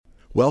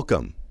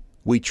Welcome.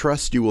 We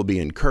trust you will be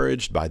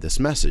encouraged by this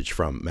message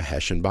from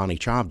Mahesh and Bonnie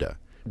Chavda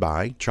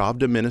by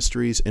Chavda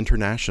Ministries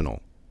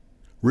International.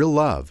 Real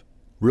love,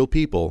 real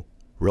people,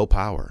 real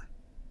power.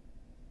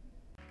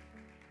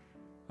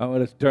 I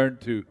want to turn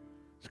to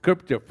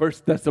Scripture, 1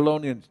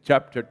 Thessalonians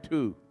chapter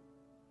 2.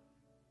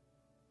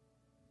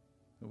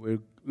 We'll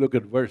look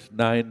at verse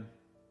 9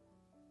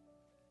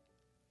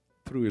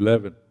 through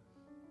 11.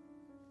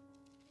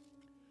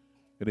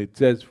 And it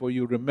says, "For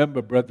you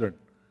remember, brethren,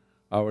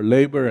 our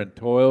labor and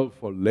toil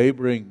for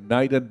laboring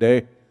night and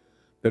day,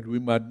 that we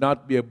might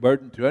not be a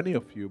burden to any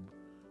of you.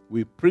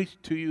 We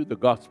preach to you the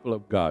gospel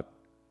of God.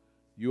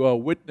 You are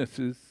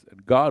witnesses,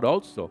 and God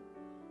also,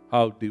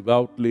 how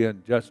devoutly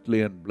and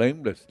justly and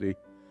blamelessly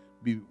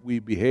we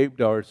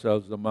behaved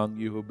ourselves among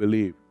you who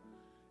believe,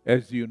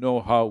 as you know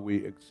how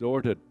we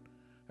exhorted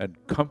and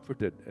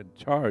comforted and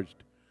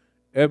charged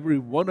every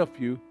one of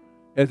you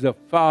as a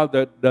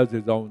father does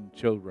his own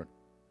children."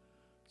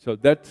 So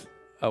that's,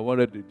 I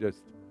wanted to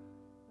just,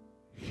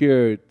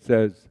 here it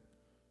says,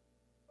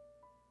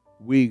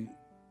 we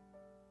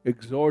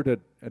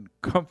exhorted and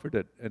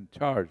comforted and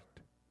charged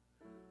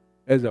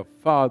as a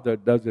father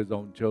does his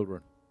own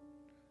children.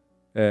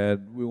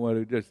 And we want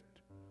to just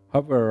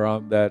hover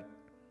around that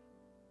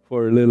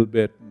for a little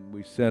bit. And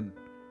we send,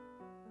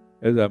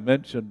 as I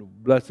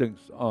mentioned,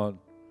 blessings on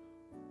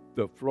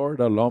the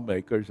Florida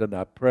lawmakers, and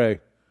I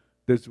pray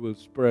this will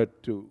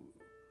spread to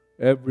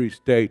every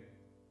state,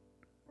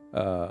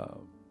 because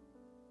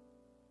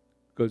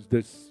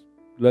this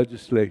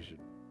legislation,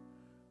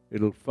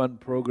 it'll fund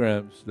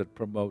programs that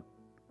promote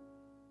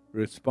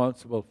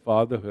responsible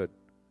fatherhood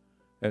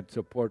and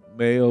support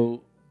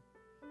male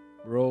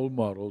role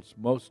models.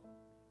 Most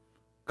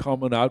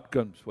common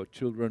outcomes for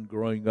children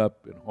growing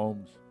up in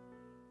homes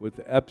with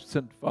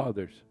absent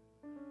fathers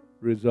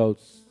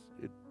results,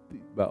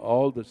 by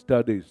all the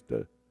studies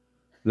the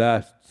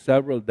last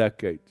several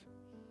decades,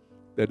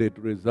 that it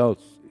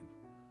results,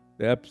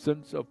 the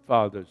absence of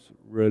fathers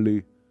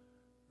really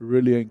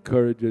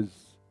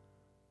encourages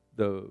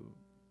the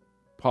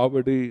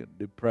poverty and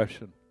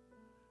depression,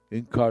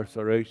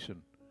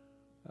 incarceration,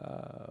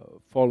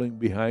 falling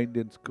behind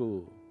in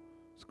school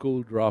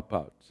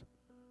dropouts.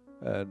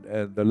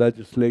 And the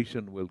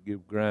legislation will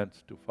give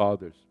grants to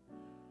fathers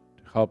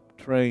to help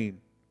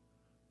train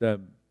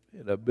them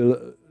in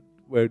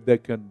where they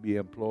can be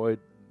employed,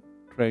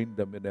 train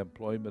them in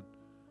employment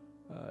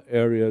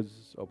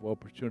areas of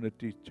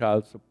opportunity,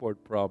 child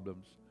support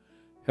problems,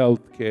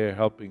 health care,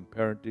 helping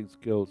parenting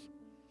skills,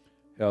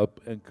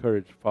 help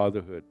encourage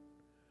fatherhood.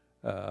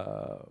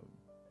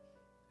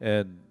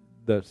 And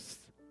the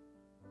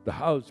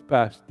House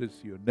passed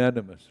this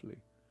unanimously,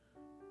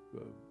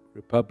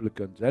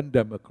 Republicans and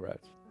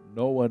Democrats.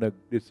 No one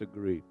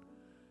disagreed.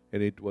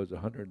 And it was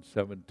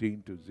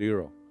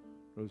 117-0.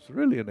 It was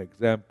really an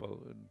example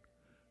and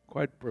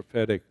quite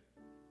prophetic.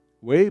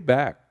 Way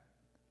back,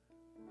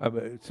 I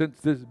mean, since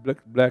this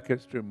Black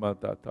History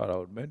Month, I thought I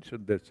would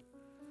mention this,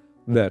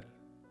 that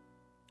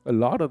a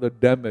lot of the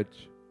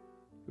damage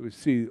we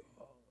see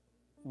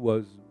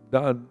was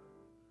done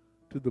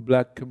to the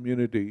black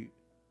community,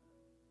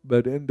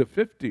 but in the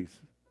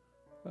 50s,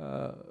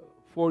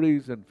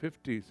 40s and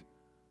 50s,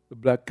 the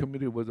black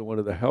community was one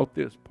of the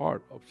healthiest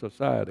part of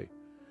society.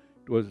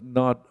 It was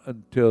not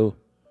until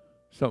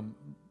some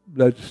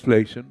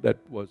legislation that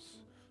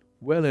was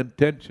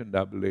well-intentioned,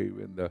 I believe,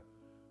 in the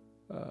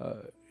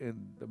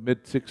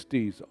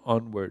mid-60s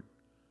onward,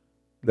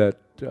 that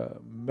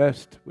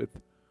messed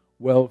with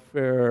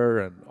welfare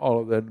and all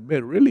of that,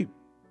 really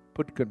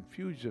put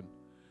confusion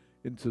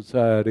in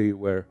society,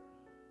 where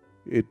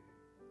they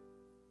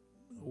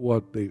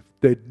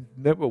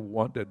never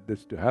wanted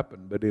this to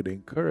happen, but it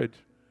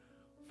encouraged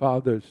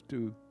fathers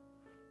to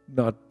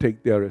not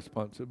take their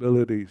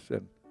responsibilities,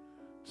 and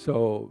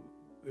so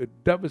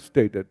it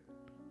devastated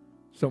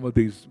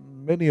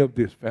many of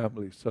these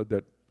families, so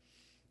that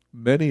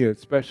many,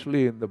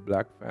 especially in the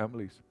black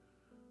families,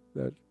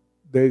 that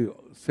they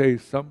say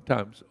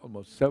sometimes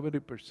almost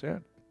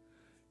 70%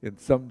 in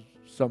some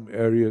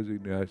areas in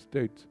the United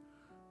States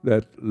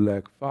that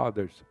lack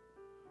fathers.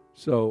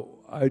 So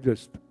I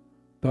just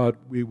thought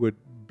we would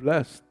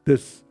bless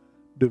this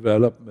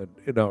development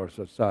in our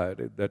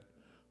society, that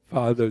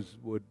fathers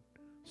would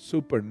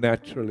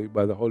supernaturally,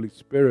 by the Holy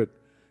Spirit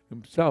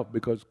Himself,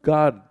 because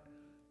God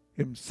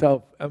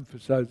Himself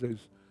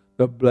emphasizes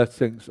the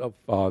blessings of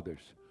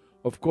fathers.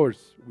 Of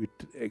course, we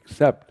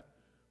accept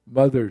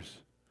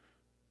mothers.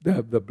 They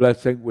have the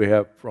blessing we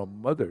have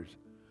from mothers.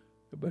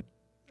 But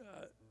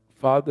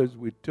fathers,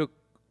 we took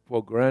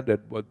for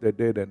granted what they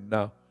did, and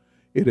now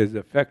it has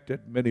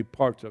affected many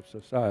parts of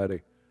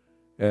society.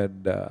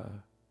 And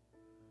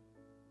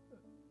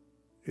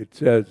it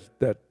says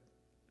that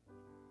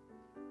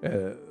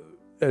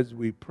as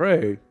we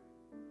pray,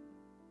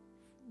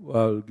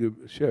 I'll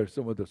share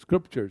some of the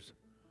scriptures,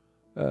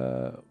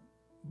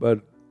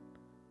 but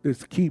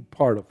this key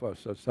part of our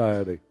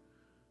society,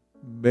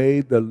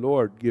 may the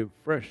Lord give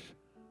fresh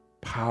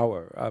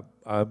power.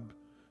 I'm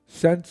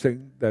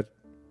sensing that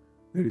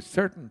there is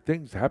certain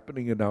things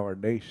happening in our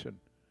nation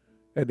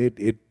And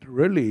it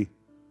really,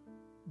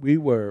 we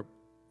were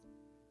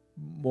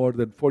more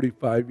than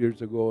 45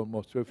 years ago,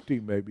 almost 50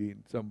 maybe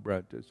in some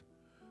branches,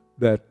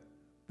 that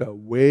the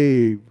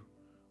wave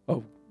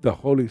of the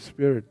Holy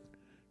Spirit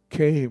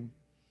came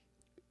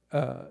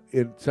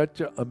in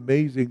such an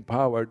amazing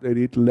power that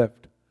it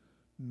left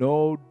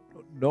no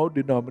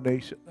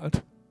denomination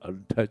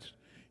untouched.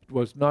 It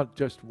was not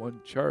just one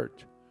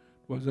church,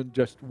 it wasn't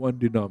just one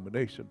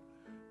denomination,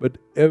 but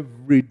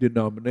every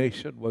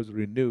denomination was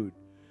renewed.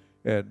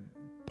 And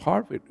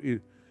part of it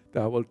is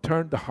that I will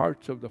turn the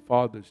hearts of the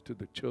fathers to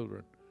the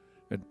children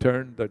and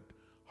turn the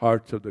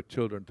hearts of the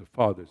children to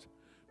fathers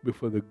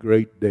before the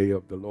great day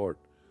of the Lord.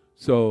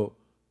 So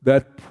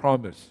that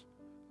promise,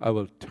 I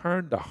will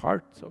turn the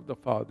hearts of the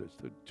fathers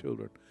to the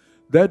children,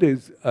 that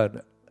is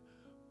a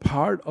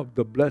part of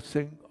the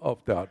blessing of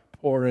the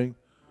outpouring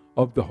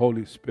of the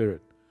Holy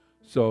Spirit.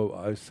 So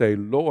I say,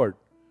 Lord,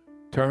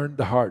 turn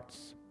the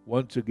hearts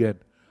once again.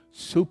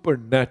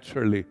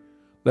 Supernaturally,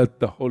 let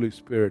the Holy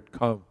Spirit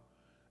come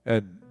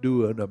and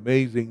do an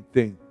amazing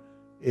thing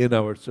in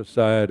our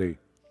society.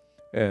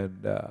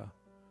 And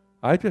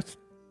it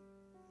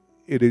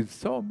is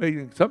so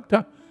amazing.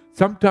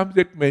 Sometimes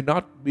it may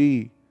not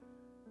be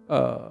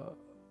a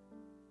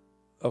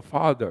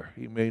father,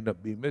 he may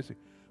not be missing,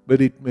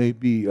 but it may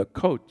be a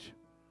coach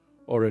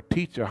or a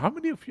teacher. How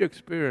many of you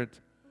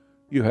experienced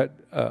you had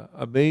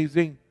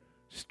amazing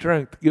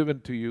strength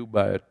given to you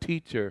by a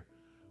teacher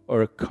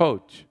or a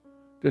coach?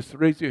 Just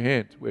raise your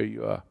hands where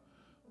you are.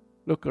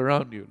 Look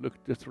around you. Look,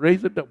 just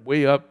raise it up,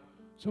 way up,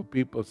 so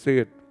people see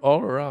it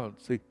all around.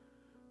 See,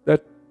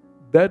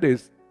 that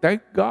is,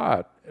 thank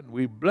God, and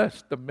we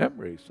bless the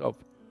memories of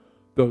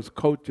those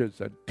coaches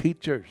and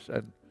teachers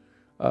and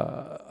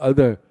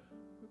other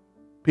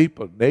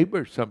people,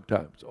 neighbors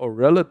sometimes, or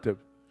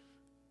relatives,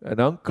 an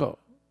uncle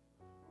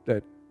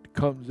that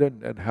comes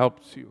in and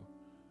helps you.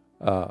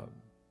 I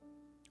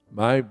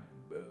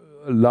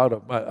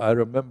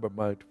remember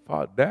my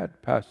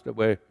dad passed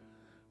away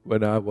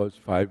when I was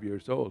 5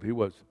 years old.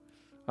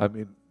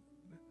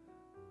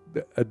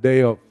 A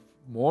day of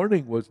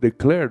mourning was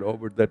declared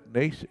over that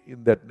nation,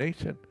 in that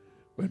nation.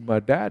 When my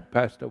dad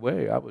passed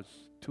away, I was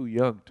too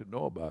young to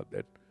know about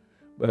that.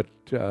 But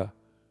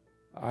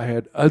I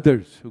had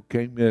others who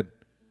came in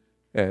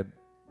and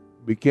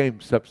became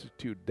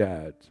substitute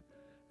dads.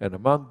 And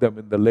among them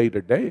in the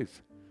later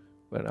days,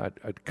 when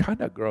I'd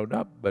kind of grown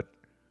up, but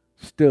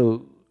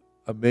still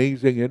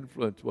amazing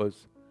influence,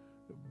 was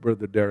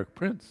Brother Derek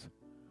Prince,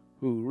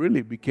 who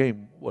really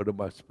became one of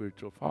my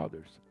spiritual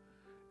fathers.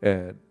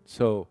 And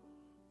so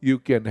you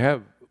can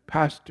have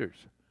pastors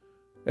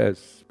as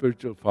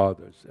spiritual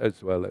fathers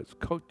as well as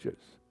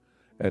coaches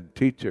and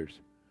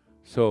teachers.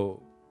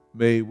 So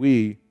may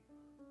we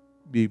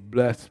be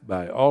blessed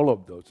by all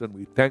of those, and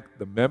we thank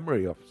the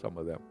memory of some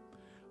of them.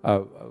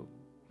 I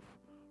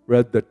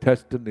read the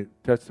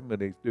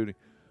testimonies during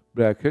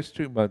Black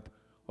History Month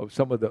of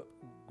some of the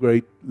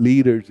great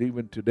leaders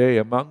even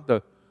today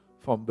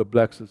from the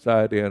Black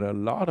society, and a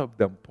lot of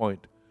them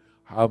point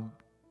how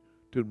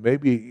to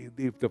maybe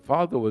if the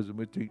father was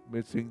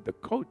missing, the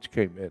coach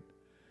came in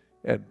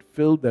and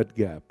filled that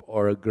gap,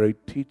 or a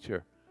great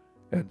teacher.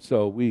 And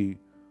so we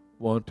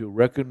want to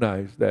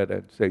recognize that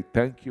and say,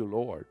 thank you,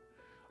 Lord.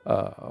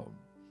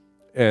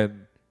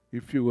 And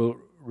if you will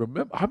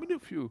remember, how many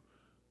of you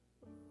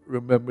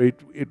remember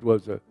it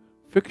was a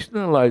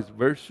fictionalized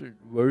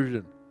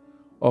version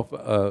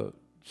of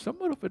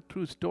somewhat of a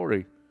true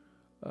story.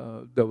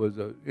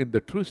 In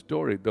the true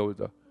story, there was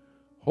a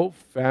whole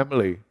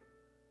family.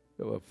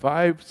 There were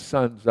 5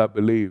 sons, I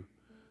believe,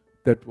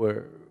 that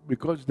were,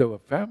 because they were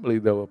family,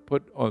 they were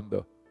put on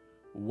the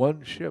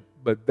one ship,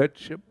 but that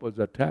ship was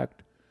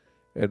attacked,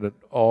 and then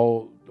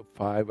all the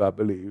 5, I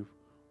believe,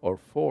 or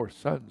 4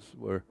 sons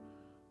were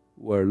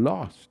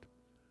lost.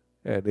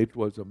 And it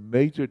was a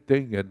major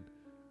thing, and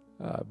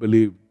I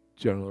believe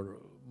General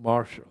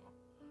Marshall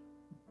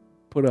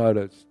put out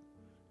an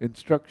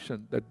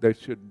instruction that this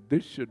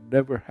should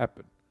never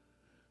happen.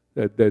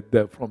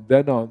 That from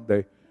then on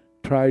they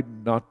tried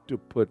not to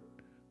put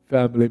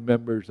family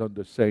members on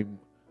the same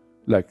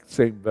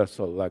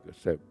vessel, like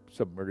a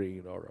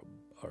submarine or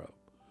a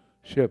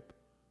ship,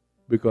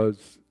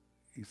 because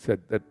he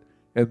said that.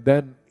 And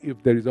then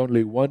if there is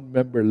only one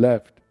member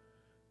left,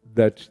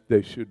 that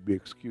they should be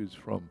excused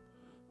from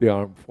the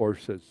armed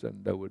forces,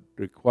 and they would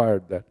require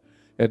that.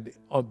 And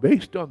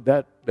based on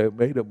that, they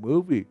made a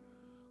movie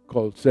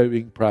called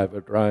Saving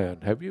Private Ryan.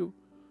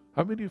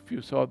 How many of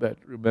you saw that?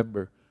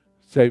 Remember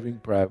Saving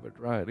Private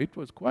Ryan? It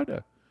was quite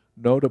a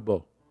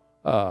notable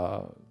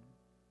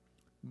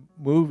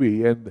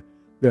movie, and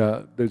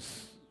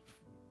this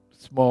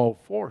small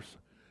force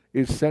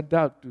is sent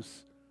out to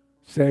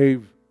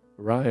save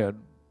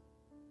Ryan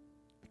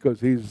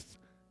because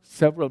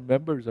several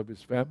members of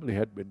his family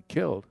had been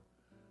killed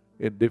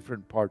in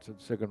different parts of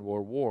the Second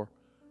World War,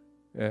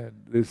 and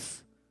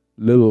this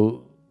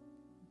little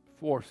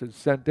force is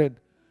sent in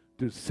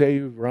to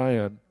save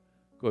Ryan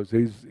because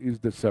he's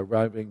the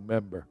surviving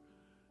member.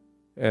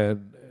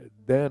 And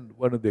then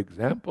one of the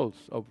examples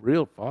of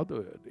real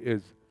fatherhood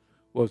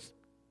was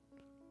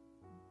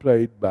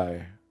played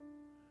by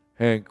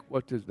Hank.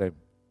 What's his name?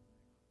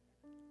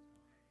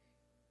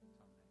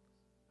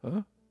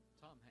 Huh?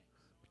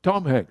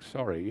 Tom Hanks.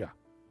 Sorry, yeah.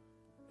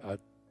 I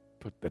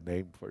put the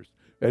name first.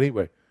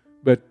 Anyway,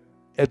 but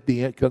at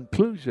the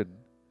conclusion,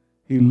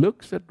 he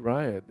looks at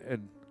Ryan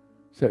and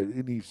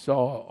he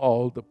saw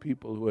all the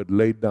people who had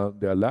laid down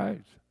their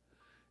lives.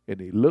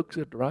 And he looks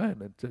at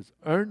Ryan and says,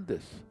 earn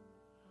this.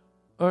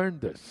 Earn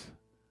this.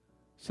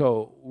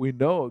 So we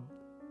know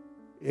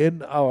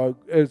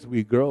as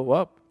we grow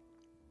up,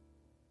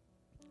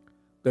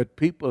 that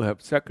people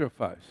have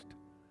sacrificed,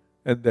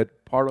 and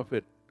that part of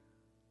it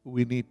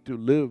we need to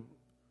live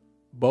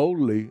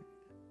boldly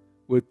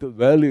with the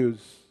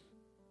values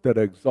that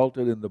are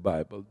exalted in the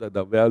Bible, that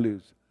are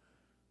values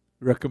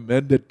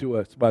recommended to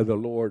us by the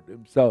Lord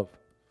Himself,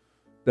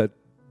 that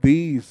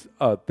these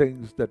are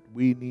things that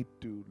we need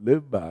to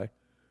live by.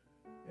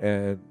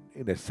 And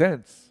in a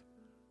sense,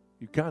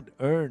 you can't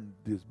earn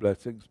these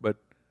blessings, but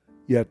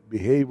yet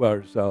behave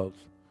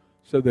ourselves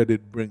so that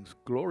it brings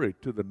glory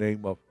to the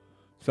name of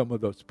some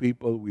of those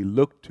people we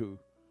look to,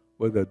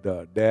 whether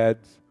they're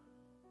dads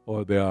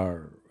or they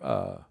are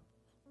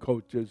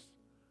coaches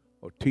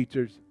or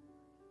teachers.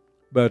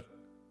 But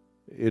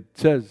it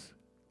says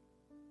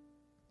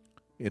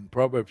in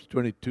Proverbs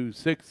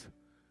 22:6,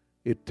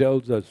 it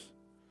tells us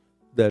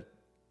that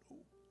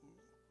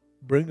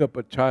bring up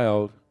a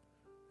child,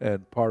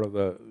 and part of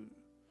the,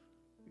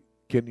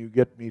 can you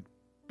get me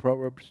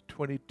Proverbs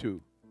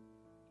 22?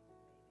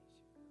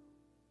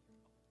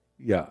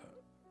 Yeah.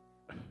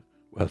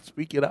 Well,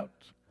 speak it out.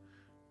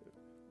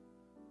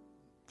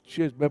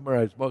 She has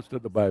memorized most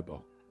of the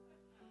Bible.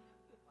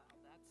 Well,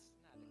 that's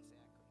not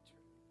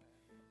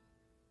exactly true.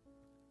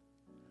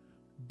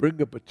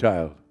 Bring up a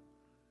child.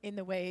 In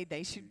the way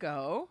they should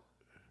go,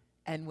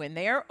 and when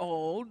they are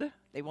old,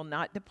 they will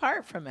not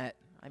depart from it.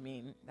 I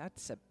mean,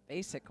 that's a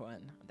basic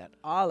one that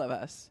all of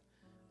us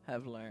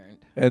have learned.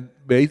 And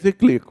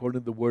basically,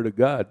 according to the Word of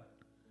God,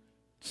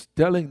 it's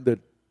telling the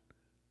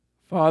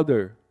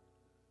father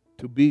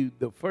to be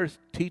the first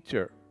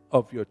teacher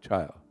of your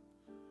child.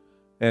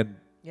 And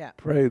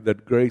pray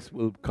that grace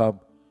will come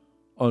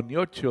on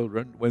your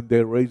children when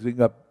they're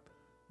raising up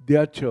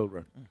their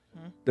children.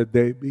 Mm-hmm. That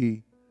they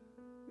be,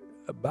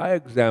 by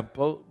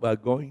example, by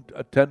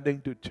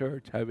attending to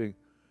church, having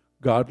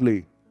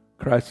godly,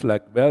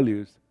 Christ-like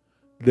values,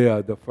 they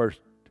are the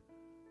first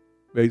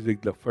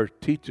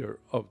teacher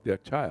of their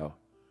child.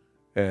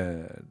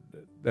 And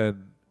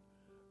then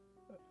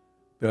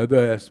the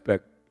other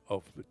aspect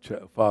of the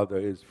father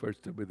is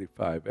 1 Timothy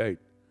 5:8,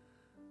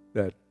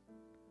 that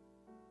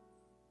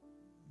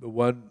the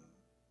one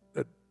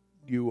that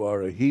you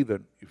are a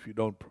heathen if you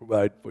don't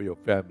provide for your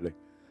family.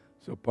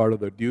 So part of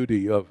the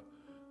duty of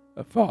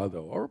a father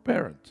or a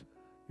parent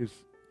is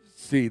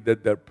see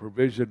that their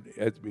provision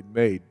has been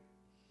made,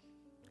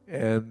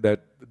 and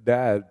that the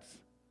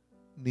dads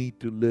need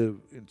to live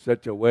in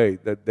such a way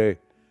that they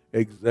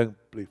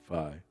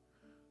exemplify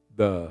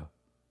the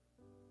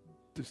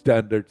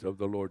standards of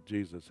the Lord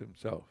Jesus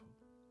Himself.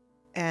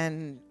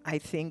 And I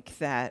think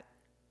that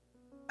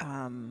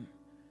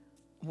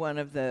one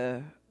of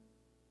the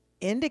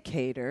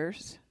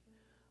indicators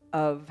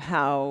of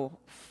how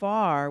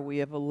far we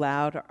have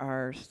allowed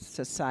our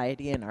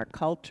society and our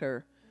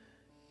culture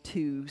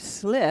to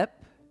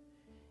slip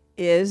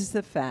is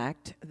the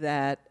fact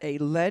that a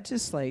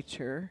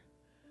legislature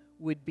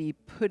would be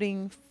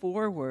putting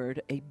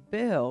forward a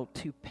bill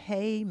to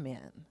pay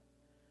men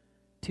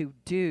to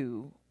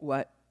do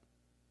what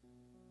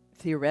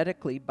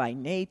theoretically by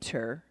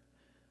nature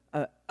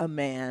a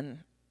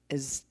man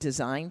is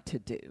designed to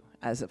do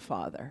as a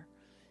father.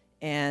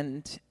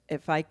 And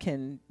if I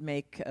can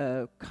make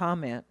a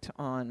comment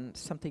on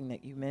something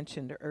that you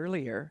mentioned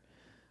earlier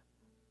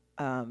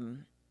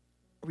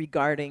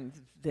regarding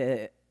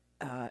the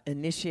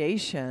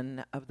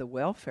initiation of the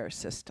welfare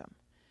system.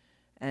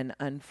 And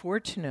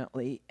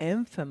unfortunately,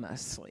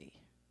 infamously,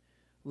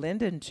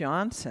 Lyndon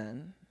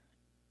Johnson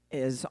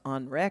is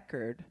on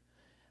record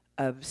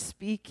of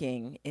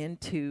speaking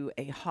into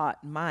a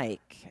hot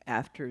mic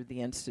after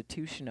the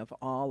institution of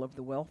all of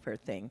the welfare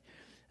thing,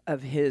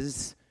 of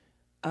his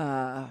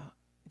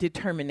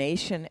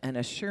determination and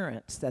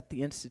assurance that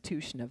the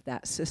institution of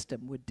that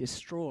system would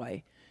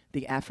destroy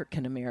the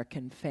African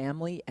American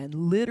family and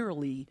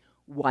literally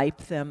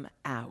wipe them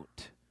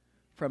out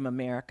from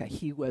America.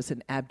 He was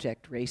an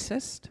abject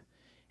racist,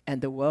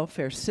 and the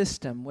welfare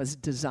system was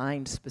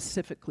designed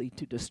specifically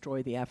to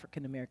destroy the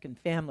African American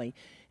family.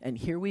 And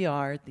here we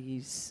are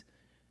these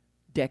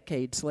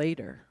decades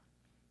later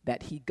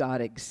that he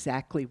got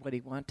exactly what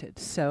he wanted.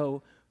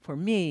 So for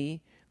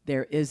me,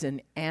 there is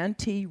an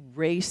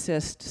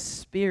anti-racist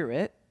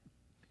spirit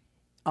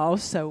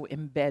also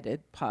embedded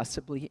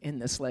possibly in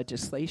this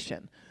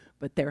legislation.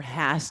 But there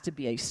has to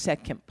be a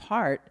second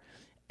part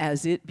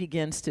as it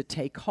begins to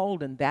take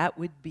hold, and that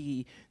would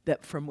be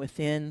that from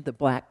within the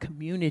black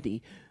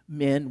community,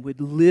 men would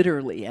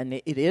literally, and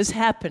it is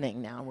happening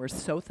now, we're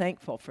so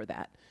thankful for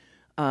that,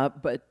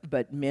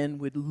 but men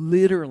would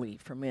literally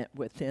from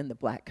within the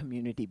black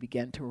community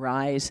begin to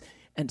rise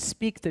and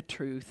speak the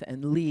truth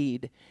and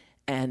lead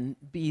and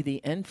be the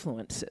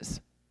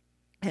influences.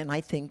 And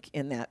I think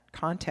in that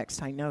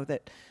context, I know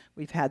that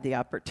we've had the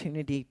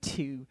opportunity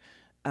to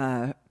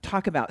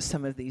talk about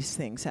some of these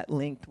things at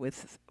length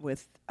with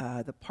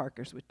the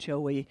Parkers, with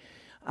Joey,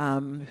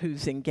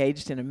 who's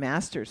engaged in a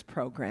master's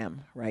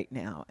program right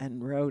now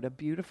and wrote a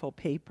beautiful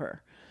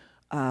paper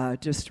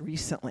just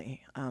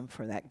recently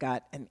for that,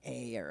 got an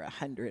A or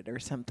 100 or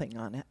something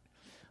on it.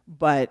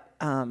 But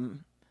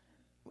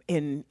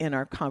in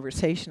our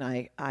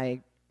conversation,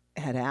 I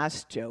had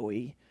asked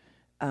Joey,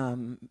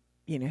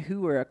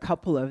 who were a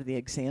couple of the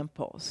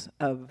examples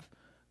of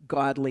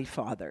godly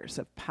fathers,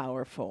 of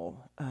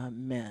powerful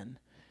men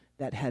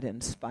that had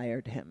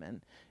inspired him.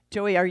 And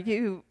Joey,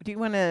 do you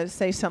want to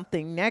say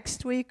something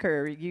next week,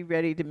 or are you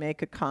ready to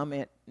make a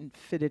comment and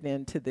fit it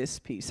into this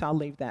piece? I'll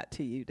leave that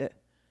to you to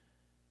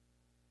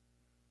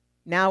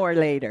now or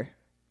later.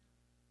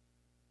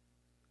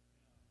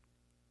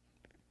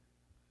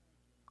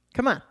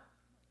 Come on.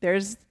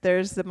 There's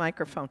the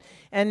microphone.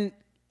 And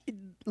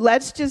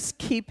let's just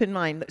keep in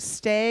mind,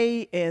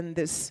 stay in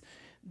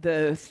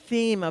the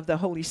theme of the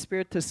Holy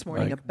Spirit this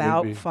morning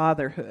about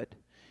fatherhood.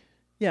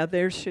 Yeah,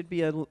 there should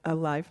be a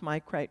live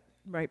mic right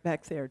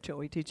back there.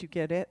 Joey, did you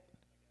get it?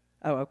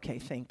 Oh, okay,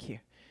 thank you.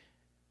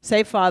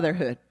 Say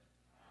fatherhood.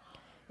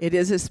 It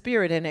is a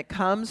spirit, and it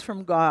comes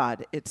from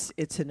God. It's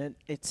an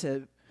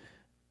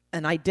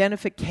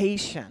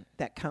identification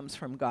that comes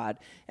from God.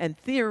 And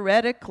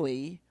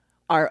theoretically,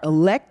 our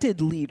elected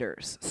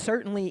leaders,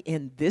 certainly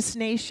in this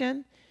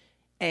nation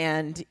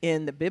and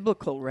in the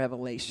biblical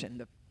revelation,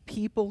 the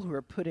people who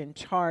are put in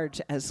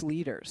charge as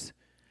leaders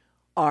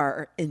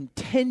are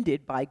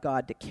intended by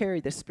God to carry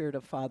the spirit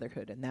of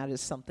fatherhood, and that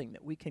is something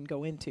that we can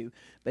go into,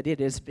 but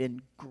it has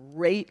been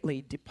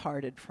greatly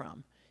departed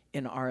from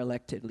in our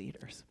elected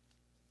leaders.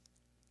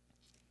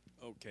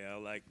 Okay,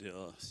 I'd like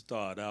to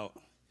start out.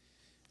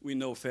 We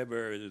know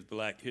February is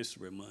Black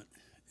History Month,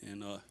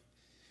 and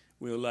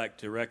we would like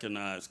to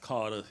recognize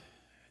Carter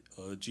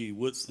G.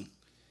 Woodson.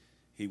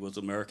 He was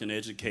an American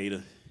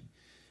educator,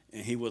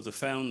 and he was the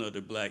founder of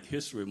the Black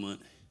History Month,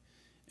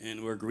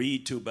 and were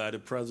agreed to by the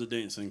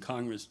presidents and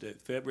Congress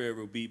that February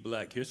will be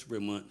Black History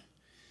Month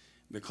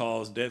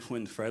because that's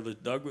when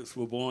Frederick Douglass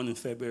was born in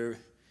February,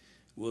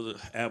 was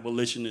an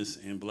abolitionist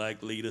and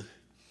black leader,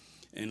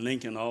 and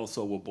Lincoln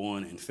also was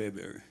born in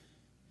February.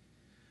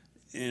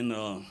 And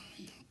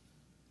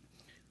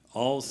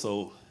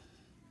also,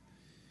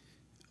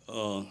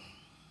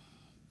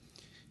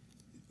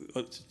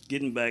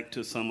 getting back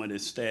to some of the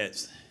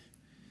stats,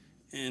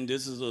 and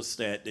this is a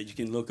stat that you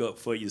can look up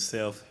for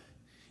yourself.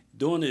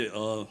 During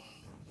the,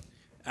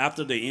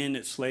 after they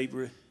ended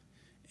slavery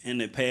and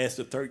they passed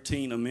the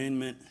 13th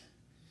Amendment,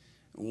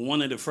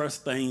 one of the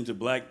first things the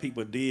black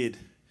people did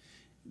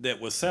that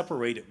was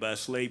separated by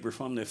slavery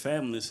from their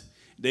families,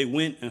 they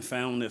went and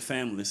found their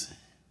families.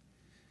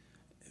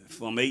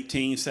 From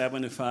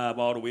 1875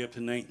 all the way up to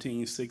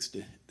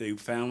 1960, they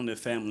found their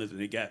families and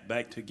they got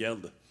back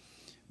together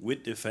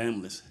with their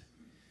families.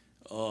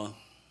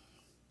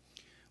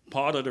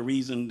 Part of the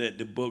reason that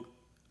the book,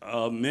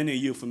 many of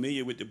you are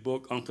familiar with the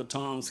book Uncle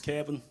Tom's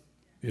Cabin?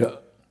 Yeah.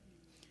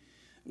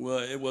 Well,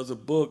 it was a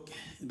book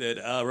that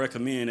I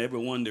recommend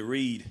everyone to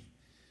read.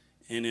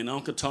 And in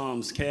Uncle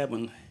Tom's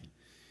Cabin,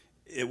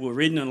 it was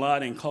written a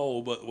lot in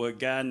code, but with a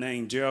guy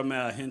named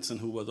Jeremiah Henson,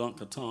 who was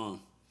Uncle Tom.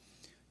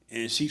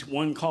 And she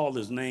wouldn't call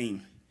his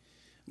name,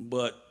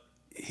 but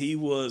he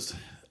was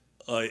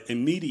a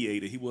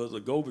mediator. He was a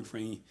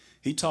go-between.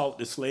 He taught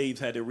the slaves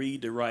how to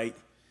read and write.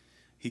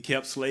 He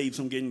kept slaves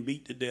from getting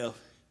beat to death.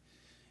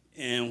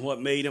 And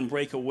what made him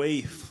break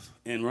away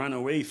and run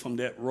away from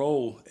that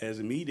role as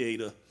a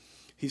mediator,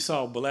 he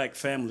saw black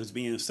families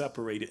being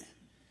separated.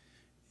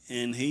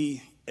 And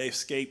he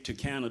escaped to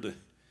Canada.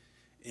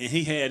 And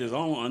he had his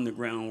own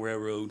underground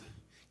railroad.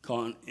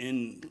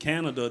 In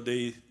Canada,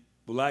 the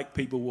black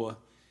people were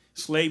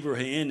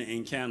slavery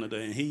in Canada,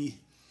 and he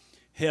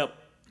helped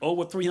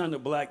over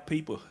 300 black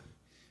people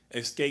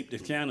escape to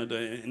Canada.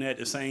 And at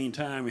the same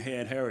time, we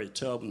had Harriet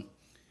Tubman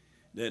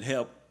that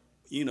helped,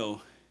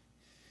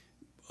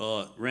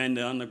 ran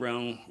the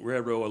Underground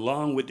Railroad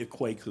along with the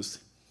Quakers,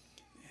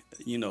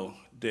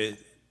 that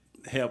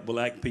helped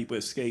black people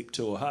escape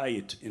to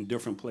Ohio in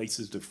different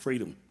places to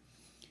freedom.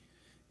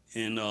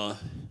 And I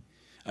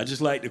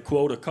just like to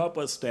quote a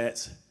couple of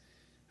stats.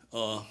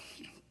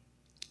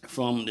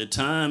 From the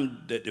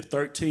time that the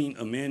 13th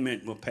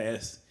Amendment was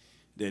passed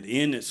that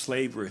ended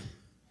slavery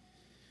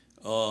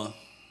up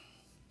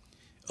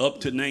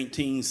to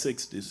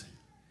 1960s,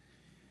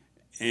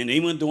 and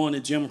even during the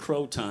Jim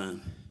Crow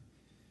time,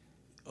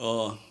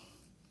 the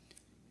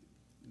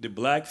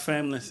black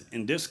families,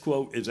 and this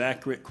quote is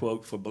accurate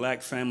quote for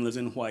black families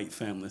and white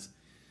families,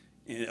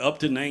 and up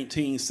to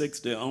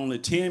 1960, only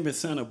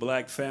 10% of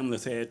black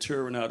families had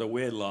children out of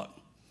wedlock.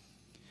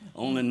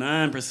 Only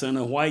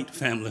 9% of white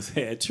families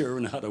had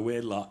children out of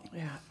wedlock.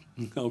 Yeah.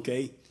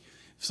 Okay?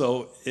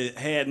 So it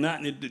had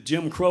nothing,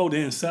 Jim Crow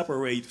didn't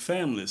separate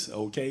families,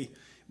 okay?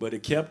 But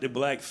it kept the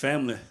black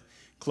family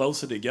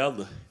closer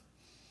together.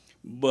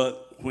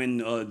 But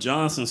when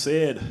Johnson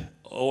said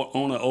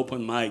on an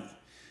open mic,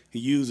 he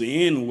used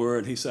the N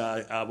word, he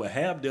said, I would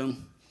have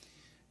them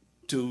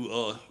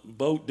to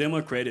vote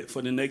Democratic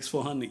for the next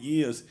 400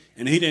 years.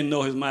 And he didn't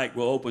know his mic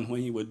was open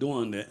when he was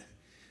doing that.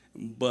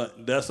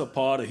 But that's a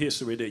part of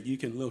history that you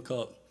can look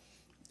up.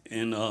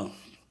 And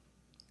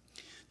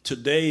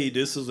today,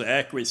 this is an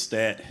accurate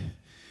stat,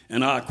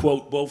 and I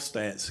quote both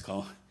stats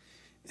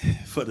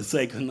for the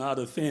sake of not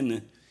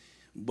offending.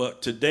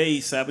 But today,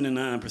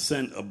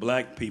 79% of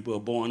black people are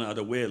born out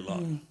of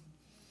wedlock.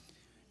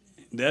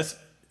 That's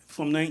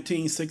from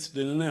 1960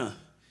 to now.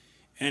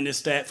 And the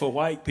stat for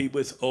white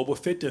people is over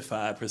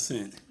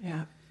 55%.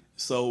 Yeah.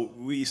 So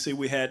we see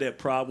we had that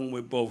problem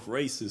with both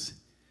races.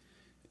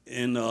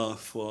 And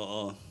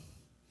for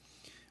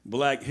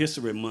Black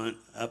History Month,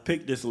 I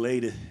picked this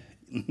lady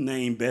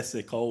named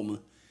Bessie Coleman.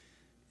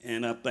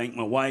 And I think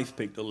my wife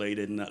picked a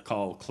lady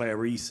called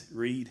Clarice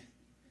Reed.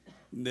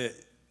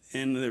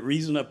 And the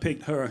reason I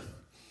picked her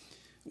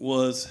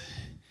was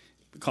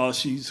because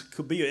she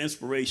could be an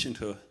inspiration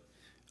to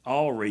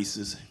all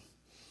races.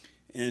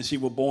 And she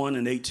was born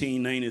in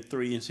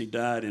 1893 and she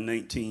died in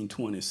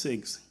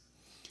 1926.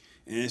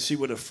 And she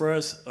was the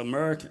first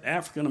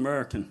African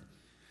American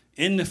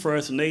and the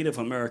first Native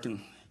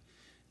American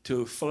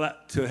to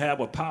have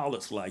a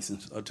pilot's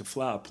license or to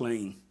fly a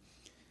plane.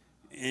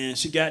 And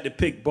she got to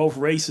pick both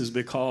races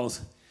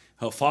because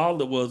her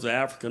father was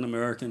African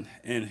American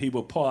and he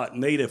was part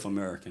Native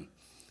American.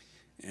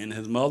 And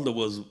his mother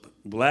was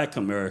Black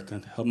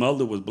American. Her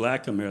mother was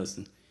Black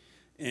American.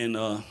 And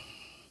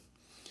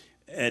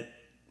at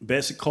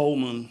Bessie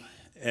Coleman,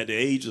 at the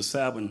age of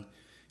 7,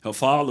 her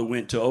father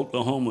went to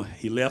Oklahoma.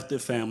 He left the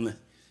family.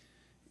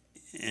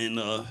 And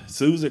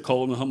Susie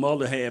Coleman, her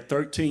mother, had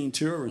 13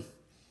 children.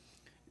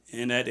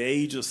 And at the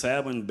age of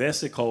 7,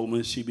 Bessie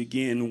Coleman, she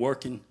began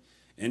working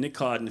in the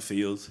cotton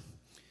fields.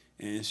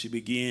 And she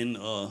began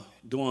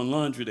doing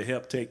laundry to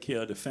help take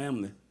care of the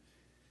family.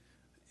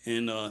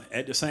 And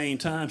at the same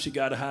time, she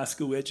got a high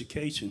school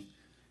education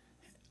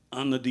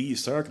under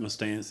these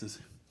circumstances.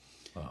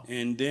 Wow.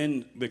 And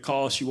then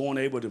because she wasn't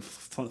able to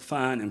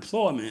find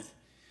employment,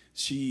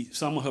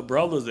 some of her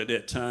brothers at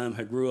that time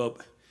had grew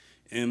up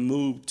and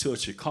moved to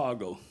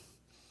Chicago.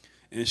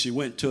 And she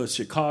went to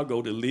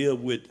Chicago to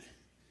live with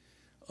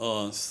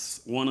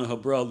one of her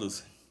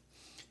brothers.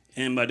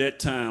 And by that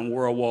time,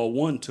 World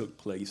War I took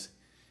place.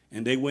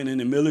 And they went in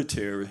the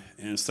military,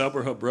 and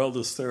several of her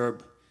brothers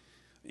served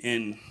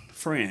in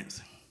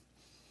France.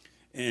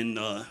 And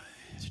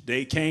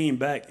they came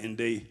back, and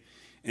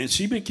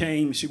she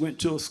went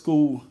to a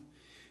school.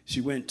 She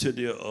went to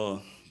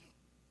the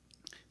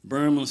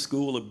Berman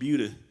School of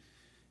Beauty,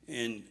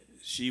 and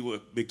she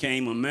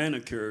became a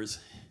manicurist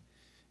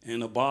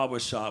in a barber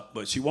shop,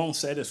 but she wasn't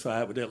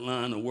satisfied with that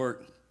line of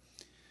work.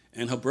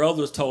 And her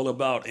brothers told her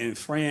about in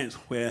France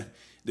where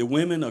the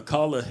women of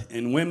color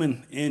and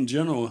women in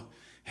general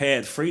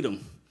had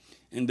freedom,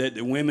 and that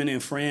the women in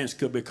France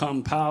could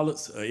become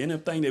pilots or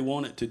anything they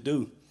wanted to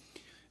do.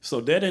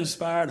 So that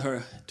inspired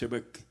her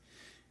to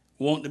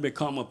want to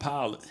become a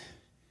pilot.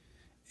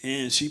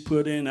 And she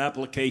put in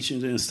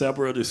applications in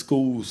several of the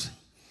schools.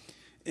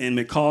 And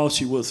because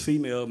she was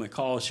female,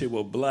 because she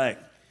was black,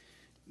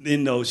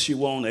 she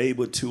wasn't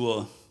able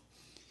to,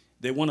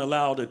 they weren't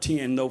allowed to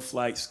attend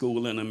no-flight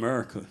school in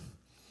America.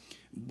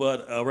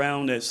 But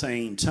around that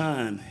same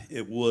time,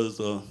 it was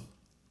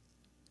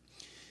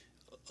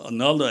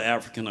another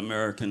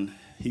African-American.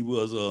 He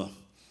was a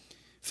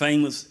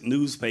famous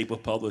newspaper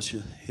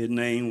publisher. His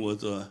name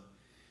was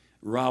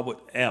Robert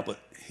Abbott.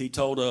 He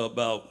told her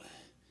about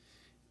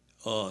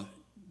that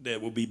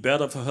it would be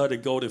better for her to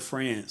go to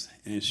France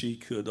and she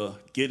could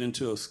get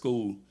into a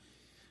school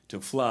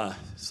to fly.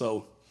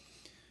 So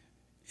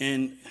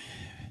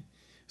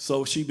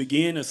she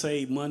began to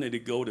save money to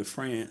go to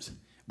France.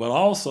 But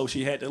also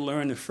she had to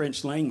learn the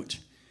French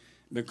language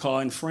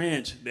because in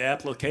French, the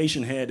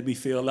application had to be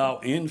filled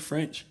out in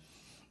French.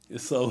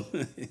 So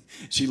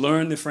she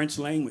learned the French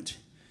language.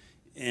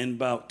 And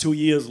about 2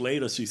 years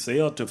later, she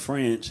sailed to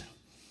France,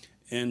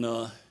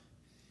 and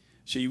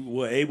she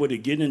was able to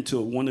get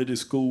into one of the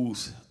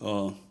schools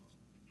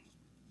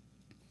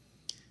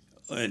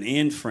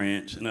in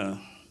France. And I'll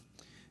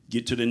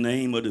get to the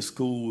name of the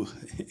school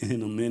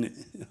in a minute,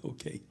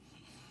 okay.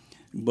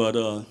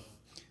 But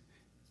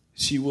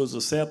she was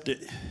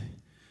accepted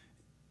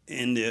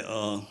in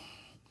the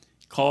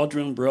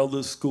Caudron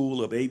Brothers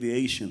School of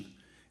Aviation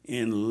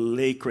in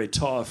Le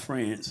Créteil,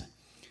 France.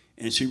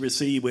 And she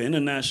received an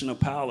international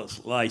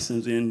pilot's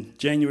license in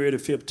January the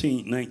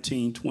 15th,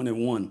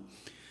 1921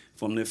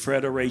 from the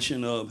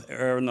Federation of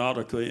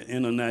Aeronautical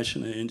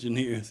International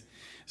Engineers.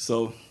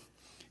 So,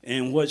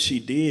 and what she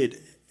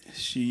did,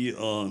 she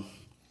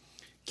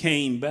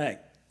came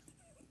back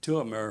to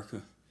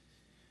America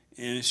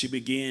and she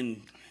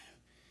began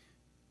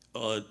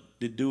to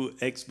do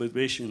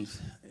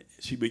exhibitions.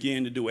 She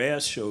began to do air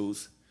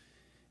shows,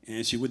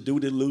 and she would do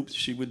the loops,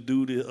 she would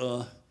do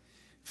the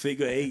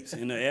figure eights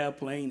in the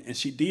airplane, and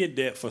she did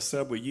that for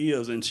several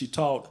years, and she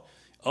taught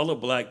other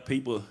black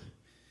people,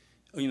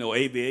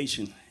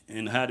 aviation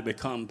and how to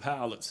become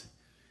pilots.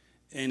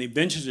 And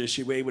eventually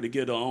she was able to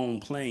get her own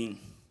plane.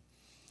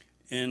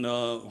 And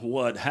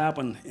what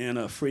happened in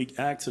a freak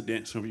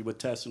accident, so we were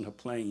testing her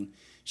plane,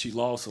 she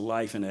lost her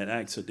life in that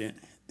accident.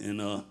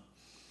 And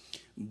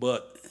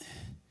but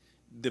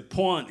the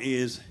point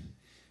is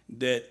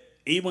that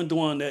even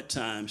during that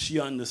time, she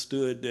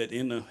understood that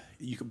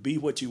you could be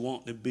what you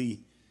want to be.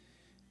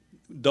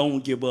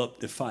 Don't give up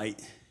the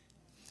fight.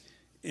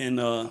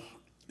 And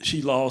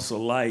she lost her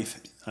life,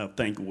 I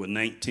think it was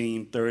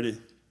 1930.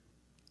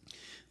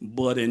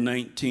 But in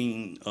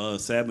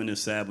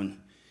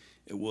 1977,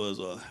 it was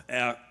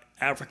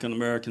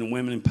African-American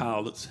women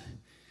pilots.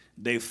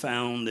 They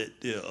founded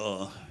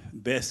the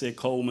Bessie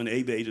Coleman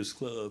Aviators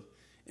Club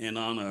in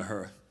honor of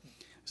her.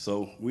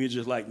 So we'd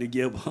just like to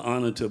give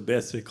honor to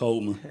Bessie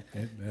Coleman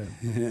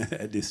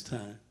at this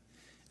time.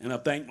 And I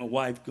thank my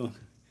wife,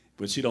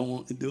 but she don't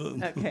want to do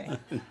it. Okay.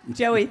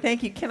 Joey,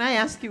 thank you. Can I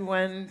ask you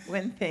one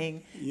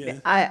thing? Yeah.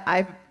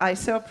 I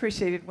so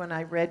appreciated when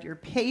I read your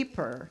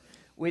paper,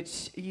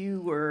 which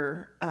you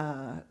were,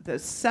 the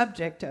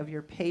subject of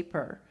your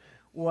paper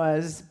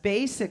was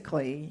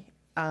basically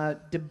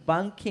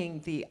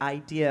debunking the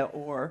idea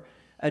or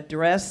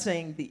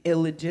addressing the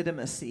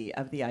illegitimacy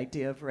of the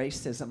idea of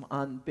racism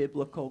on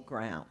biblical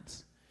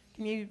grounds.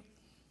 Can you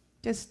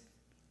just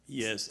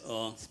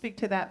speak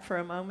to that for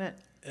a moment?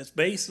 It's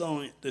based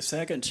on the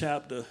second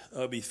chapter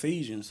of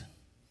Ephesians.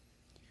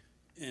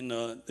 And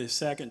the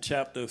second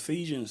chapter of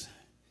Ephesians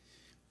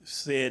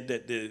said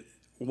that the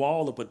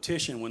wall of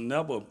partition was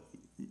never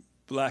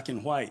black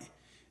and white.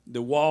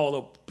 The wall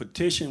of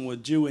partition was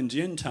Jew and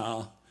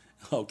Gentile,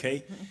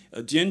 okay?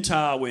 A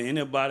Gentile was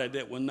anybody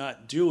that was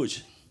not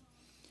Jewish.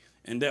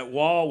 And that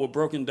wall was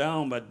broken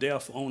down by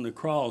death on the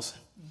cross.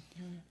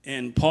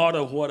 And part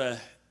of what I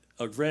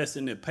addressed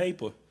in the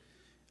paper,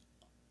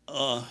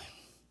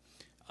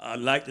 I'd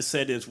like to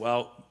say this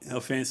without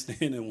offense to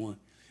anyone.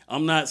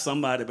 I'm not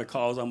somebody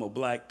because I'm a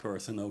black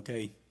person,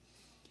 okay?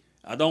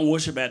 I don't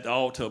worship at the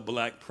altar of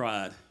black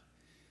pride.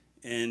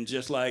 And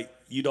just like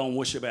you don't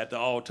worship at the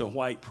altar of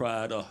white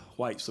pride or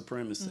white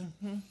supremacy.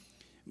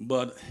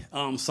 But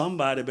I'm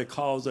somebody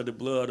because of the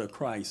blood of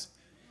Christ.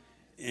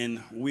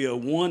 And we are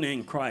one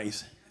in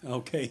Christ,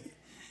 okay?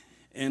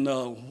 And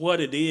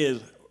what it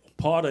is,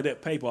 part of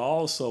that paper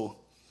also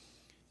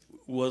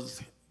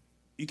was,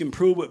 you can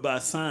prove it by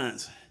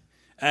science.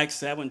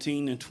 Acts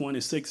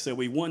 17:26 said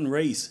we one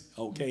race,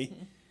 okay?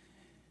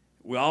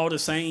 We're all the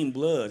same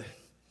blood.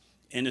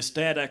 And the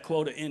stat I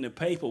quoted in the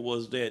paper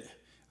was that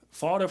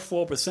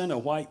 44%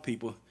 of white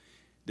people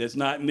that's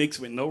not mixed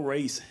with no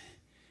race,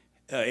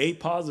 A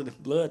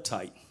positive blood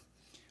type.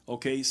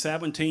 Okay,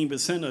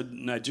 17% of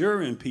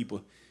Nigerian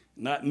people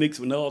not mixed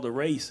with no other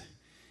race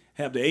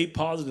have the A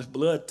positive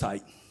blood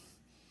type.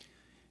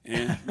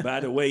 And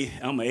by the way,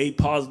 I'm an A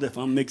positive.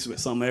 I'm mixed with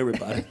some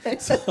everybody.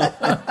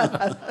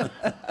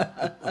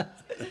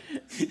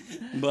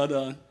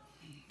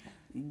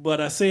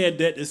 But I said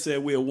that to say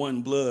we're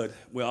one blood.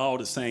 We're all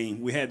the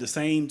same. We have the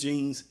same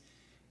genes,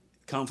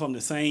 come from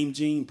the same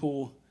gene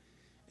pool,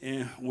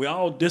 and we're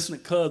all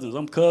distant cousins.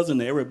 I'm cousin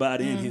to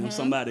everybody in here. I'm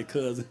somebody's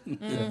cousin.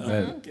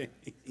 Okay.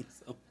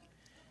 So.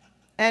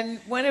 And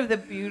one of the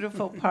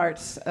beautiful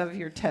parts of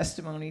your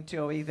testimony,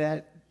 Joey,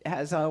 that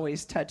has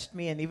always touched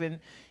me, and even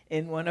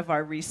in one of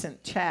our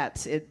recent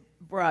chats, it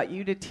brought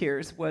you to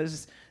tears,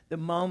 was the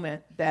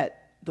moment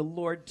that the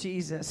Lord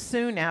Jesus,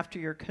 soon after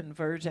your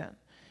conversion,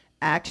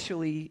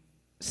 actually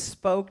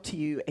spoke to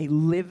you a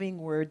living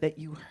word that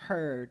you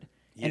heard,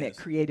 and it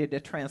created a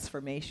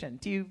transformation.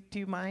 Do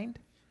you mind?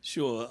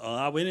 Sure.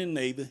 I went in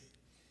the Navy,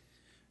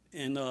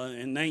 and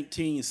in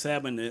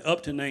 1970,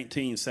 up to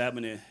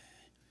 1970,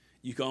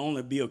 you could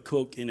only be a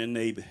cook in the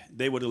Navy.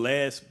 They were the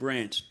last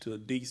branch to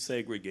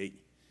desegregate.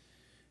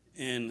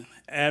 And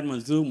Admiral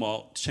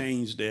Zumwalt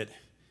changed that.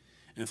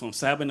 And from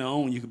 70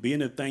 on, you could be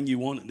anything you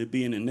wanted to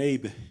be in the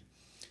Navy.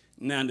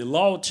 Now, the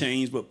law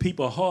changed, but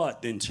people's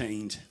heart didn't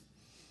change.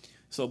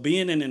 So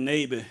being in the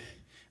Navy,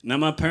 now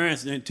my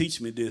parents didn't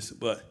teach me this,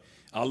 but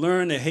I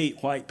learned to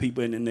hate white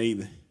people in the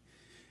Navy.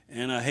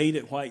 And I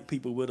hated white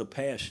people with a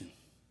passion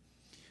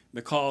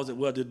because it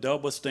was a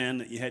double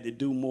standard. You had to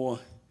do more.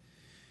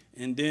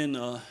 And then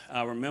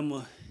I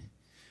remember,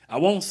 I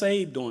wasn't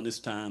saved during this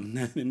time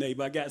in the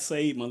Navy. I got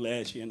saved my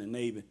last year in the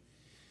Navy.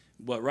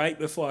 But right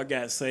before I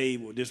got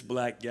saved with this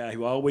black guy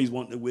who always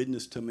wanted to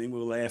witness to me, we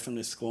were laughing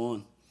and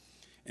scorn.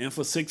 And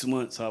for 6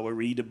 months, I would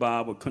read the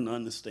Bible, couldn't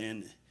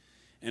understand it.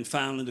 And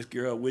finally, this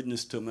girl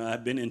witnessed to me.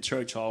 I'd been in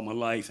church all my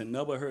life and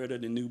never heard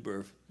of the new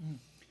birth.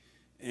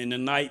 And the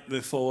night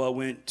before I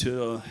went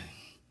to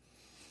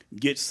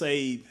get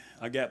saved,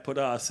 I got put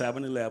out of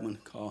 7-Eleven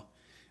car.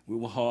 We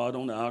were hard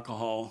on the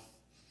alcohol.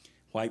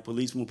 White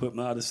policemen put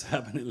me out of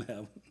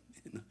 7-Eleven.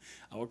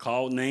 I would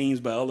call names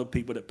by other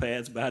people that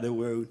passed by the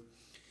road.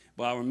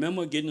 But I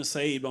remember getting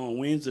saved on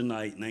Wednesday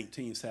night,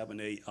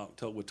 1978,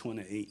 October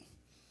 28.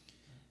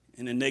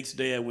 And the next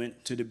day I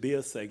went to the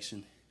beer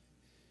section.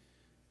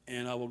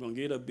 And I was going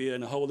to get a beer,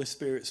 and the Holy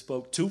Spirit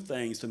spoke 2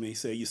 things to me. He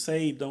said, "You're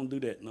saved, don't do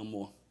that no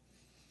more."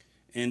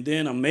 And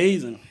then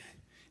amazing,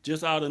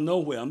 just out of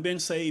nowhere, I've been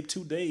saved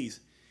 2 days.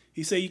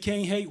 He said, you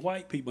can't hate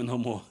white people no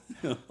more.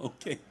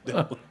 Okay.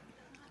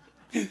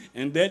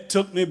 And that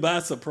took me by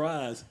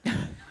surprise.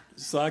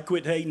 So I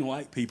quit hating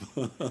white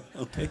people.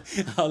 Okay.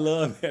 I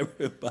love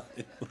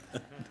everybody.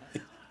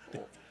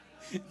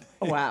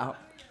 Wow.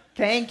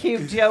 Thank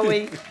you,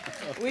 Joey.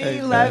 We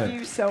Amen. love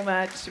you so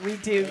much. We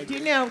do. Do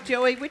you know,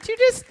 Joey, would you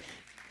just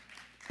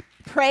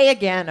pray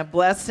again a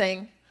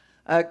blessing,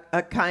 a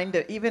kind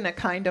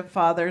of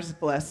Father's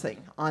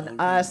blessing on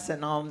us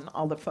and on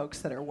all the folks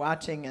that are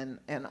watching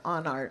and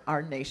on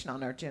our nation,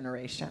 on our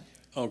generation?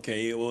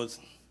 Okay, it was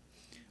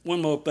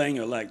one more thing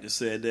I'd like to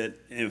say that,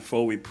 and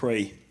before we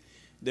pray,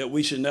 that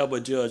we should never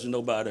judge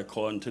nobody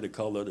according to the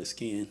color of the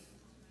skin.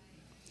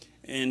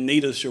 And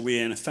neither should we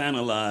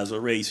infantilize a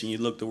race. And you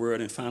look the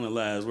word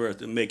infantilize word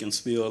to make them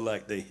feel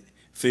like they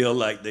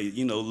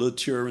little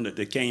children that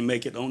they can't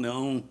make it on their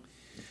own.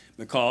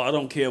 Because I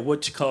don't care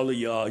what color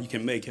you are, you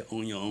can make it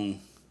on your own.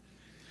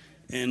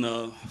 And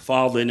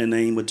Father, in the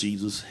name of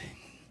Jesus,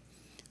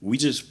 we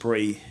just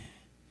pray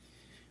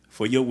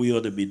for your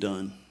will to be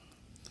done,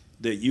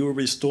 that you will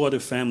restore the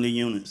family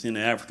units in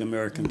the African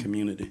American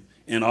community,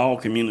 in all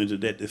communities,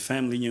 that the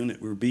family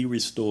unit will be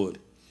restored,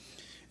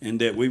 and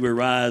that we will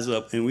rise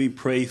up, and we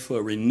pray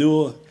for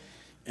renewal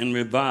and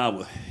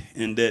revival,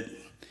 and that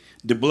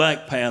the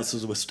black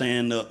pastors will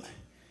stand up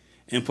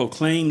and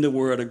proclaim the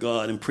word of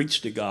God and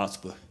preach the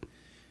gospel,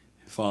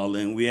 Father.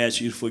 And we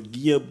ask you to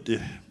forgive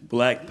the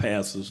black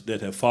pastors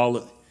that have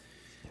followed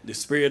the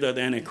spirit of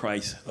the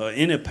Antichrist, or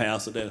any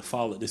pastor that have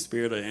followed the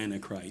spirit of the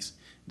Antichrist,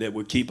 that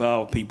will keep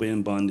our people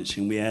in bondage.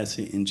 And we ask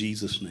it in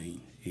Jesus'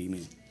 name.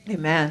 Amen.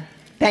 Amen.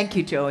 Thank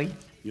you, Joey.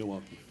 You're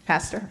welcome.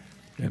 Pastor.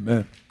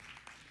 Amen.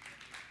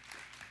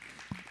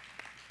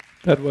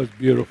 That was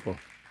beautiful.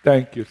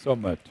 Thank you so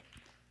much.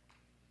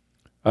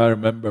 I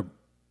remember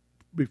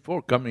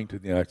before coming to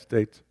the United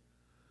States,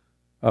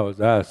 I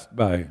was asked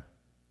by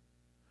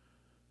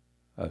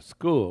a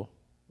school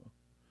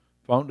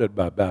founded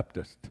by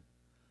Baptists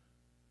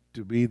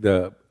to be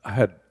I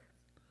had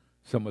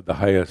some of the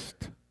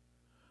highest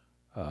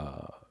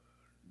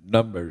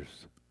numbers.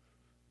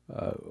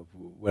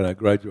 When I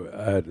graduated,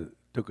 I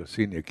took a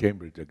senior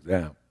Cambridge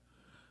exam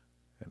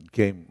and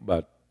came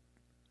about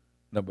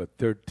number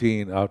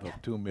 13 out of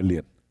 2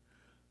 million.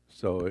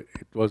 So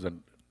it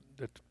wasn't,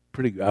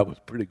 I was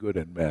pretty good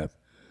in math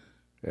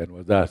and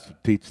was asked to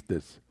teach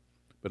this.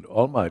 But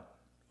all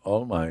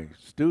my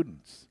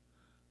students,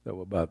 there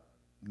were about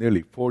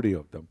nearly 40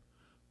 of them,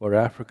 were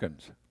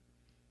Africans.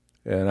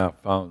 And I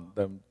found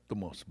them the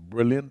most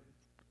brilliant.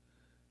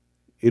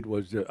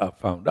 I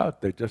found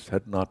out they just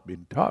had not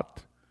been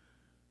taught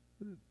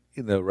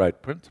in the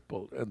right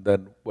principle. And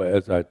then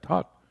as I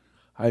taught,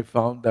 I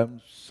found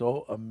them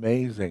so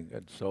amazing.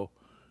 And so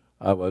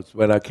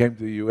when I came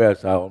to the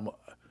U.S.,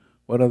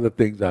 one of the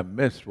things I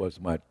missed was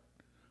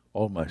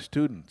all my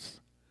students.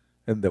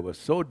 And they were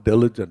so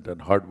diligent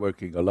and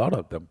hardworking. A lot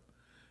of them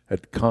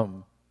had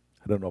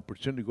an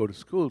opportunity to go to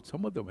school.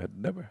 Some of them had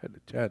never had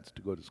a chance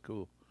to go to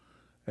school.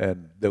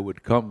 And they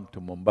would come to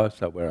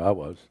Mombasa, where I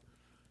was,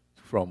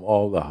 from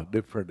all the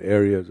different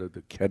areas of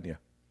the Kenya.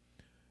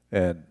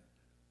 And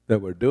they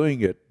were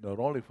doing it not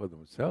only for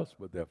themselves,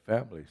 but their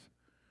families.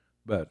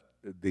 But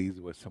these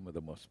were some of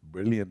the most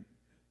brilliant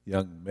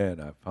young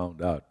men I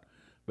found out.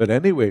 But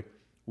anyway,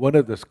 one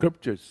of the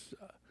scriptures,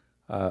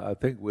 I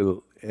think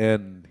we'll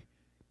end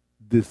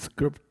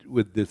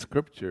with this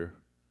scripture,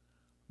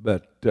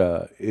 but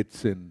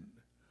it's in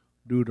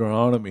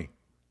Deuteronomy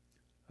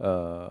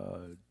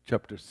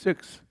chapter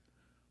 6,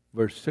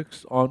 verse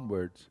 6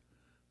 onwards.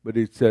 But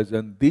it says,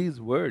 and these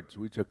words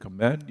which I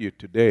command you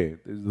today,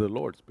 this is the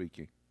Lord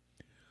speaking,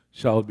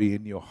 shall be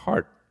in your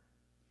heart.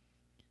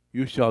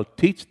 You shall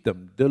teach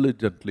them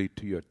diligently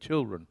to your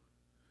children,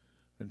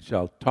 and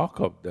shall talk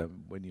of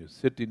them when you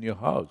sit in your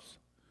house,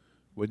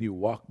 when you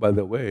walk by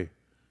the way,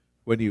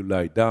 when you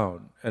lie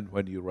down, and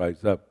when you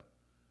rise up.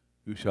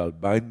 You shall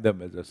bind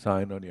them as a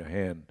sign on your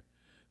hand.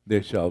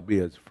 They shall be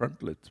as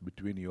frontlets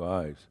between your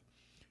eyes.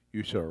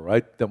 You shall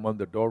write them on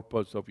the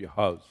doorposts of your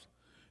house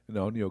and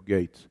on your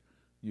gates.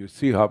 You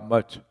see how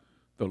much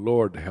the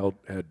Lord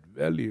had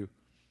value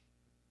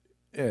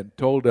and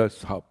told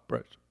us how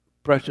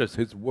precious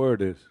His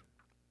word is.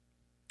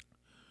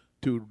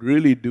 To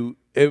really do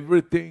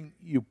everything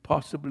you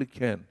possibly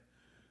can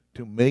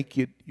to make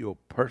it your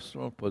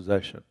personal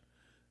possession.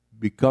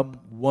 Become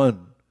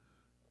one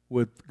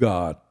with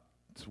God's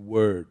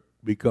word.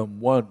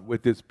 Become one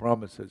with His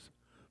promises.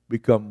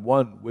 Become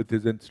one with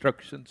His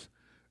instructions.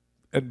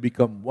 And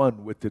become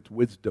one with His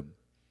wisdom.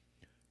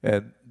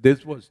 And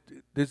this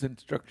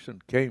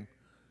instruction came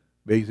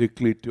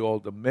basically to all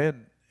the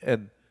men,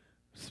 and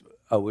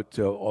I would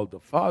say all the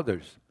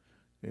fathers.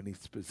 And He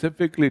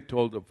specifically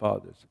told the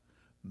fathers,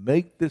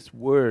 make this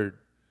word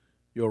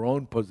your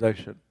own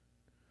possession.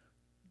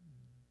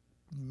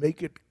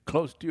 Make it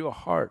close to your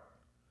heart.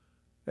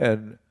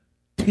 And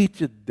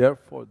teach it,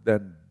 therefore,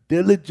 then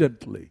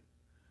diligently.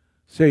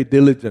 Say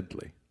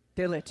diligently.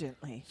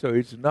 Diligently. So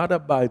it's not a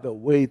by the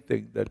way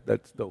thing.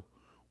 That's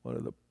one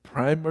of the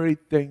primary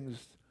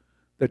things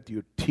that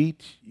you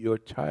teach your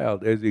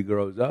child as he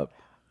grows up.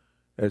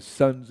 as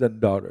sons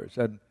and daughters.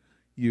 And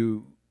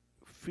I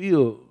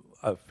feel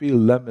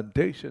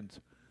lamentations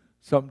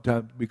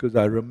sometimes, because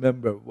I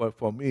remember,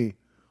 for me,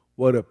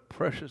 what a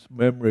precious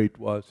memory it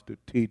was to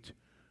teach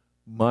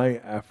my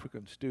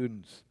African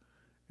students.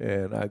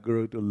 And I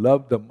grew to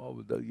love them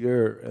over the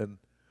year, and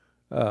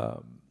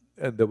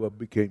they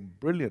became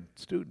brilliant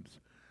students.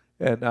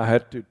 And I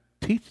had to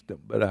teach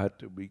them, but I had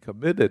to be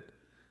committed.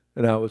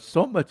 And I was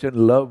so much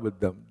in love with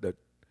them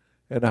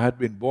and I had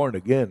been born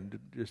again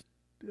just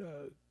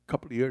a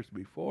couple of years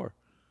before.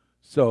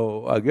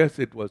 So I guess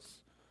it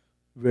was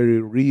very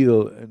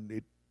real, and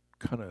it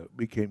kind of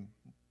became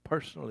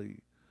personally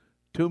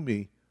to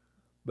me.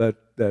 But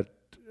that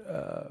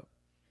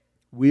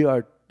we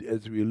are,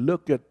 as we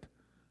look at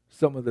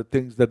some of the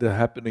things that are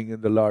happening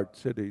in the large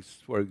cities,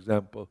 for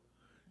example,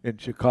 in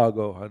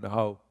Chicago, and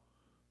how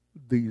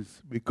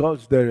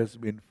because there has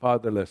been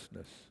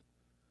fatherlessness,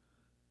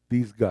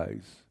 these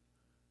guys,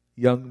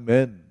 young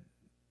men,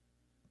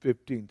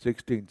 15,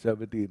 16,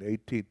 17,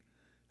 18,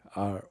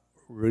 are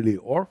really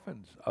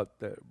orphans out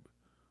there,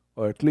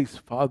 or at least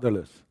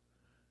fatherless.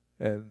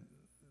 And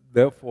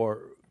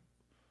therefore,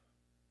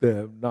 they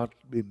have not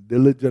been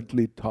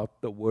diligently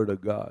taught the Word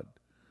of God.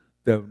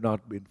 They have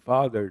not been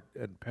fathered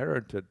and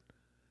parented,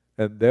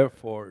 and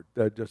therefore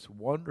they're just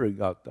wandering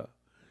out there.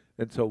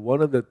 And so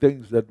one of the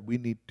things that we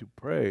need to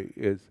pray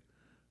is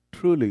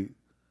truly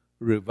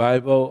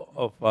revival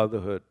of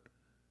fatherhood,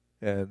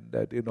 and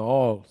that in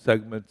all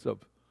segments of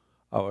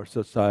our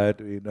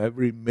society, in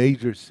every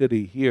major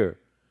city here,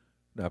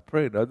 and I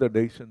pray in other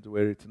nations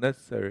where it's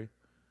necessary,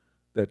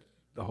 that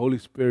the Holy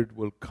Spirit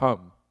will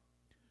come.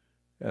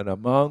 And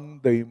among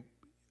the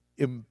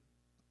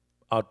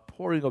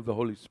outpouring of the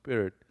Holy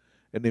Spirit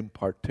and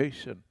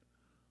impartation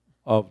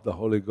of the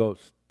Holy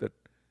Ghost, that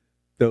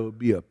there will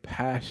be a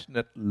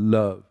passionate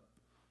love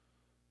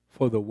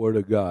for the Word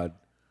of God.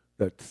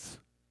 That's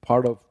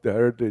part of the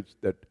heritage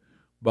that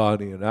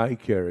Bonnie and I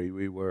carry.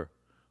 We were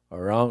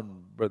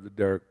around Brother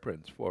Derek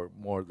Prince for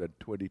more than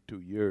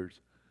 22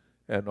 years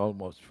and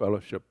almost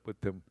fellowship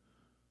with him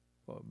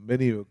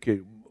many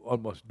occasions,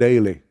 almost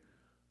daily,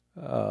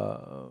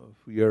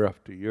 year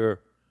after year,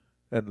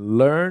 and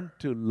learned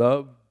to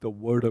love the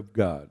Word of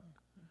God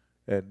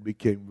and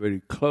became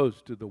very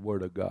close to the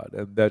Word of God.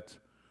 And that's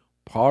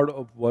part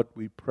of what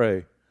we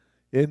pray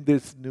in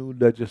this new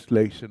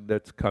legislation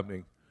that's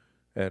coming.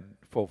 And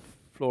for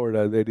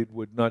Florida, that it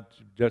would not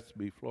just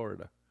be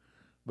Florida,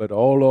 but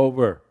all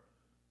over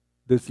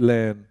this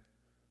land,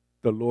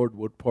 the Lord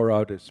would pour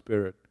out His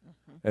Spirit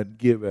and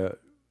give a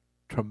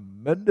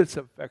tremendous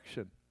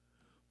affection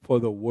for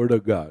the Word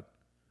of God,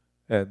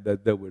 and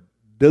that they would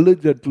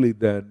diligently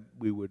then,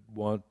 we would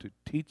want to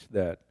teach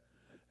that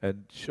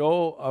and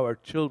show our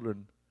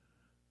children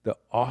the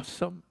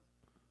awesome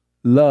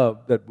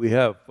love that we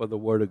have for the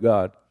Word of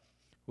God.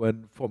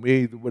 When, for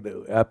me, what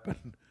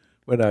happened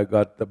when I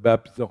got the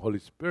baptism of the Holy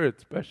Spirit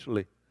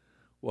especially,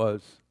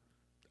 was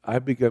I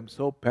became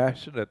so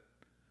passionate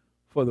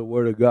for the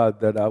Word of God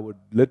that I would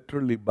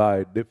literally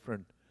buy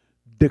different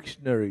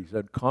dictionaries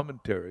and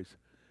commentaries,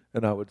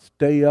 and I would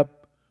stay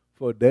up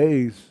for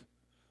days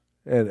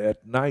and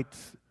at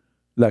nights,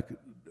 like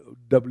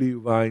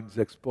W. Vine's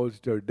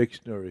Expository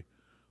Dictionary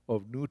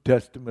of New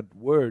Testament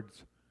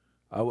words.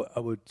 I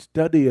would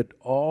study it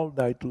all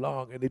night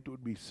long, and it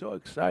would be so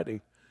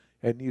exciting.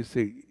 And you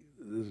say,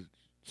 there's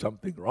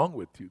something wrong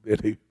with you,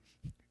 that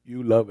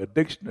you love a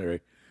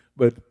dictionary.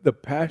 But the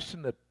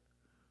passionate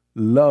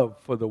love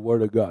for the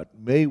Word of God,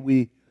 may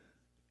we,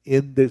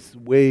 in this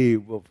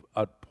wave of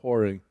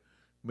outpouring,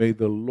 may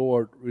the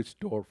Lord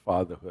restore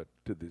fatherhood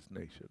to this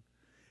nation.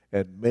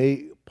 And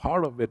may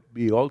part of it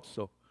be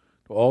also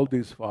to all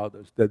these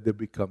fathers that they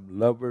become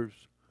lovers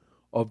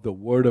of the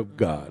Word of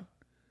God.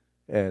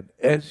 And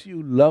as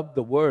you love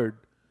the Word,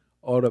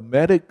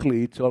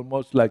 automatically it's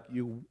almost like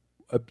you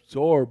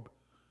absorb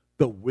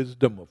the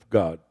wisdom of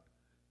God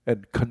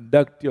and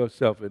conduct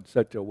yourself in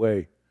such a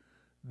way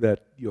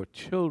that your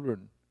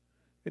children,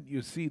 and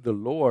you see the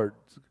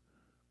Lord's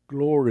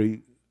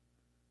glory,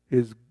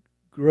 His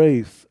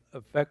grace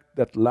affect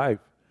that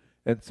life.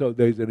 And so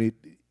there's a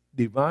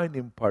divine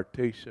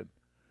impartation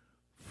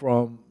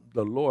from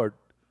the Lord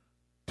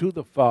to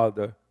the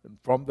Father, and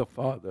from the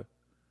Father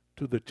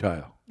to the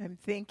child. I'm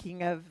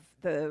thinking of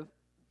the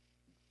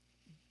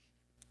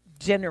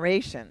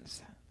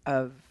generations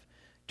of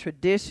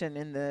tradition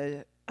in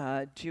the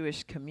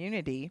Jewish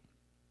community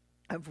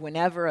of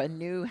whenever a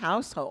new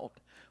household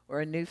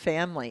or a new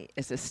family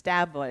is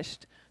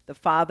established, the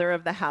father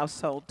of the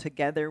household,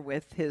 together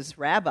with his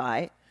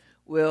rabbi,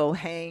 will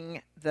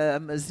hang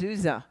the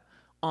mezuzah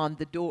on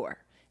the door.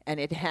 And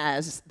it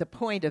has, the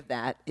point of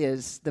that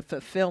is the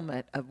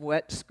fulfillment of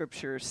what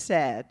Scripture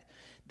said,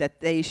 that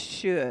they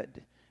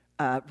should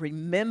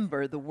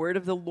remember the word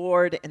of the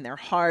Lord in their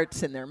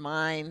hearts and their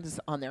minds,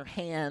 on their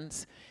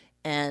hands,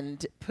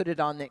 and put it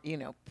on the,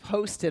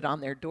 post it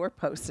on their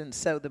doorposts. And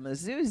so the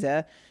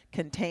mezuzah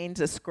contains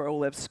a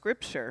scroll of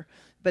Scripture,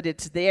 but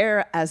it's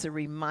there as a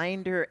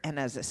reminder and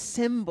as a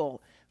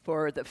symbol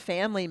for the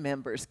family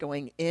members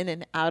going in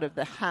and out of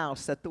the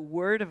house, that the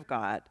Word of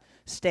God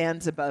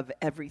stands above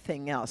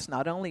everything else,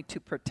 not only to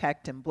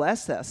protect and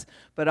bless us,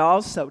 but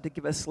also to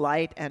give us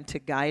light and to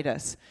guide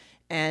us.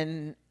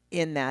 And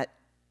in that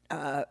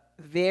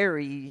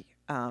very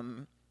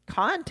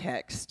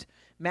context,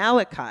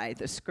 Malachi,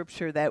 the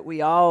scripture that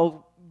we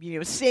all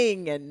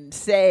sing and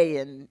say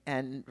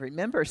and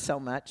remember so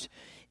much,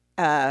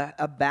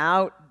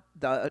 about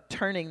the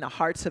turning the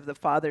hearts of the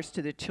fathers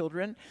to the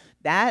children,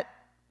 that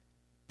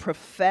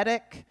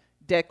prophetic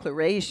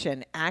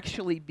declaration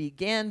actually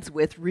begins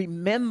with,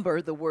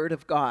 remember the word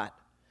of God.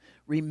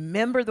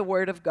 Remember the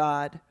word of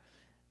God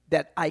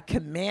that I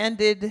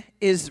commanded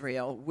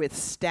Israel with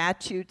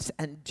statutes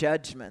and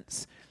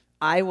judgments.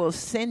 I will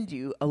send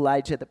you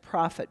Elijah the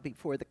prophet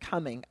before the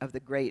coming of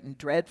the great and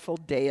dreadful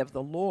day of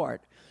the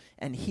Lord.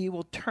 And he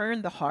will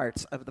turn the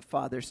hearts of the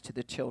fathers to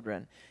the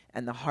children,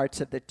 and the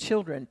hearts of the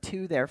children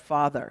to their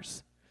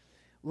fathers,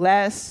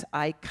 lest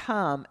I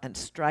come and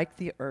strike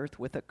the earth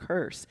with a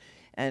curse.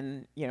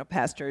 And,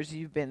 pastors,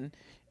 you've been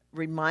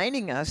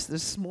reminding us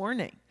this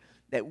morning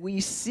that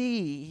we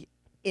see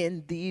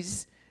in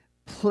these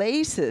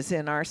places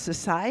in our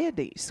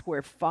societies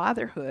where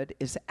fatherhood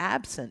is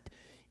absent,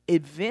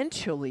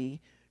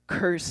 eventually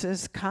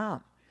curses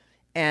come,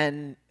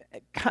 and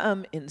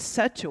come in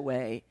such a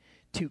way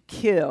to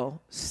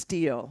kill,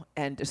 steal,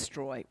 and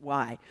destroy.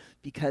 Why?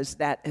 Because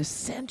that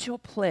essential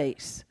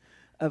place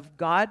of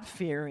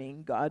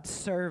God-fearing,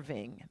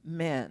 God-serving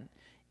men,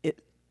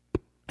 it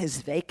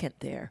is vacant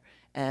there.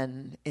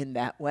 And in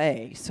that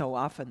way, so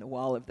often the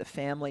wall of the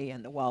family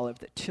and the wall of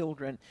the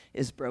children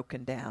is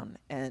broken down,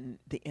 and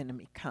the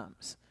enemy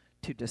comes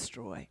to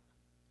destroy.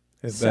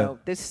 Amen. So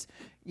this,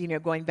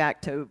 going back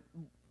to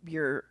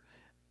you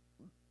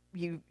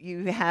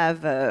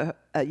have a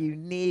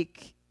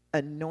unique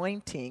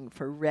anointing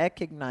for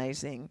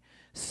recognizing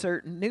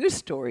certain news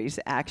stories,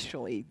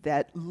 actually,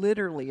 that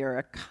literally are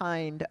a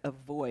kind of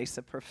voice,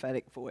 a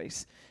prophetic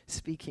voice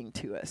speaking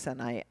to us.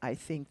 And I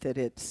think that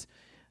it's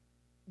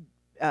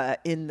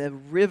in the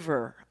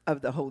river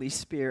of the Holy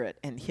Spirit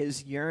and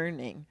his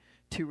yearning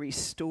to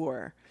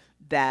restore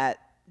that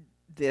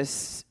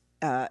this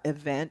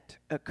event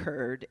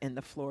occurred in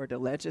the Florida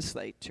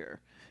legislature,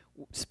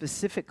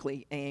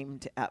 specifically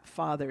aimed at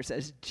fathers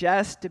as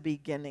just a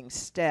beginning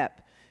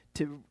step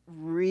to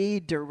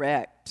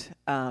redirect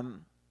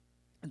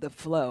the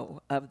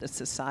flow of the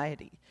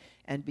society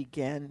and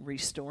begin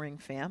restoring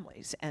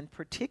families, and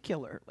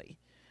particularly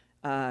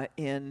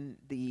in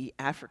the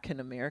African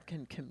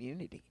American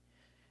community,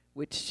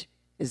 which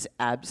is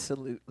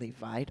absolutely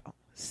vital.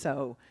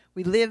 So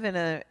we live in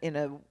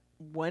a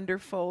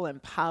wonderful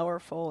and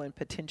powerful and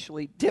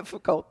potentially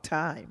difficult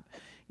time.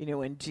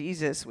 When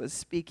Jesus was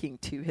speaking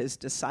to his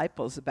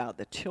disciples about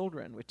the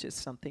children, which is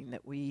something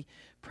that we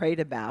prayed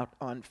about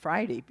on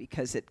Friday,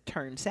 because it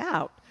turns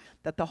out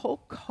that the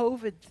whole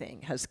COVID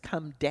thing has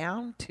come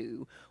down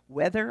to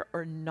whether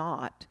or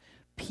not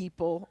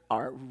people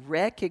are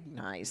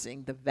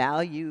recognizing the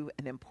value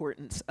and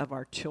importance of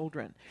our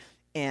children.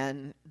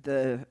 And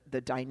the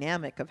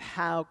dynamic of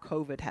how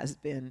COVID has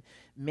been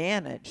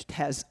managed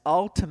has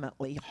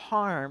ultimately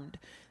harmed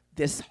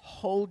this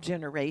whole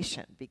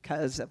generation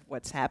because of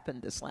what's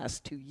happened this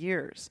last 2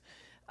 years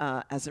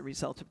as a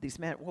result of these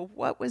men. Well,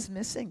 what was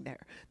missing there?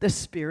 The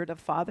spirit of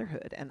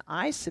fatherhood. And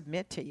I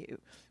submit to you,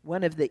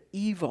 one of the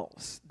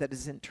evils that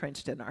is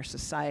entrenched in our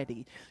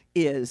society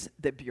is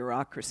the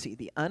bureaucracy,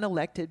 the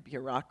unelected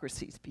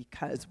bureaucracies,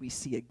 because we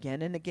see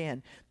again and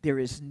again there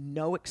is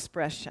no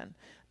expression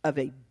of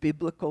a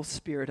biblical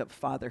spirit of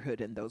fatherhood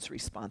in those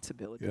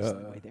responsibilities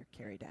and the way they're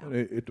carried out.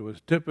 It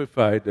was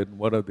typified in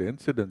one of the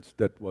incidents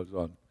that was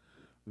on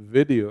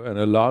video, and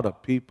a lot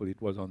of people, it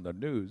was on the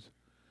news,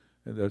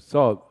 and they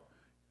saw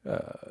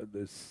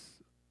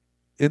this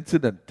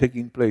incident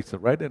taking place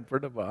right in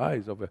front of our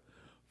eyes of a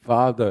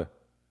father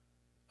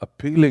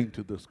appealing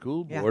to the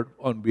school board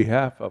on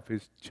behalf of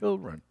his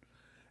children.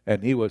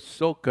 And he was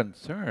so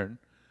concerned,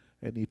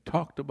 and he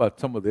talked about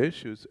some of the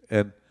issues,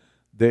 and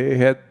they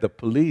had the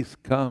police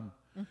come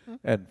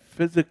and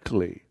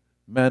physically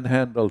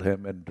manhandled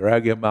him and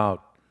drag him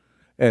out.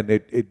 And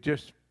it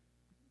just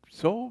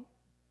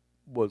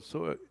was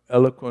so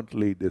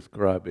eloquently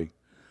describing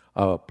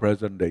our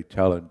present-day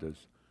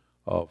challenges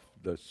of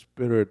the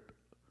spirit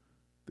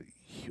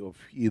of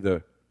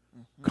either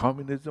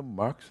communism,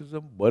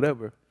 Marxism,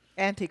 whatever.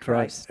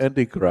 Antichrist,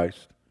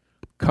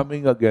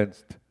 coming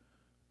against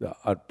the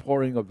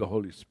outpouring of the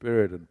Holy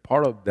Spirit. And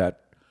part of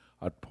that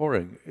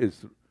outpouring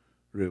is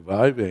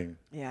reviving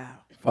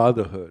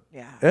fatherhood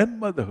and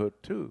motherhood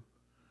too.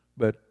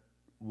 But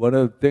one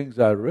of the things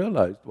I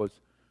realized was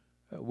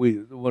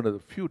one of the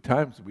few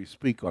times we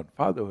speak on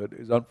fatherhood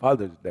is on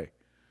Father's Day.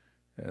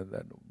 And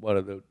then one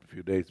of the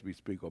few days we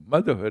speak on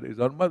motherhood is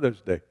on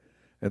Mother's Day.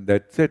 And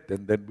that's it.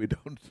 And then we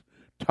don't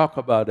talk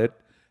about it.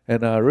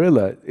 And I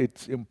realize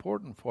it's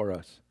important for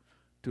us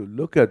to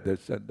look at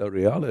this and the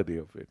reality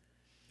of it.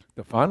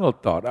 The final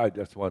thought I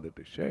just wanted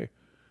to share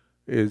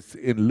is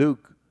in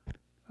Luke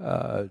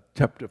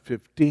chapter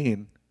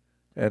 15,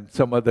 And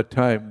some other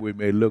time we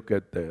may look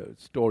at the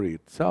story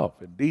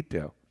itself in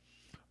detail.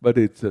 But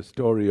it's a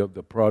story of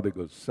the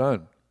prodigal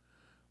son.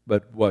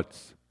 But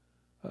what's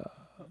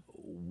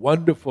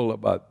wonderful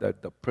about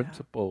that, the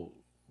principle,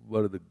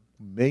 one of the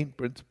main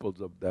principles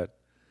of that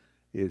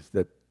is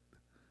that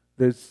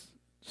this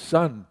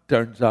son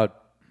turns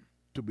out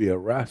to be a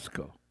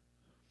rascal.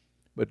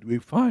 But we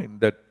find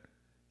that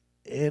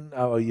in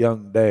our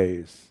young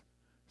days,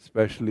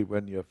 especially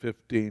when you're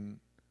 15,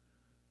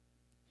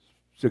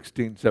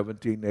 16,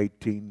 17,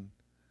 18,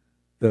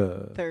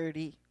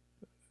 30.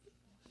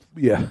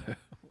 Yeah.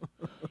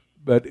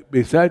 But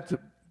besides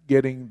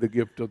getting the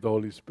gift of the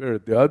Holy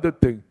Spirit, the other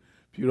thing,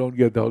 if you don't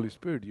get the Holy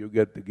Spirit, you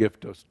get the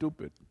gift of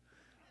stupid.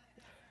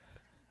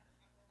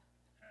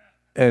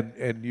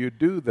 And you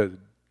do the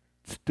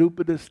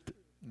stupidest,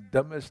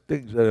 dumbest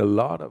things. That a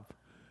lot of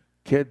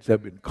kids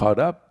have been caught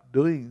up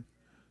doing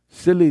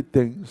silly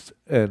things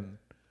and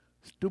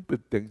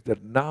stupid things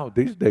that now,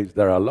 these days,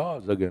 there are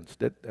laws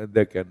against it and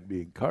they can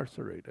be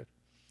incarcerated.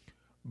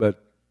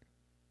 But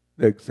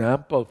the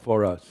example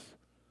for us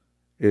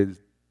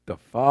is the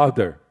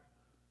father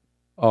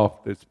of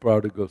this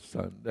prodigal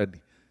son. And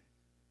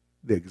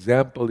the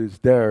example is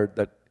there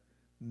that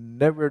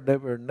never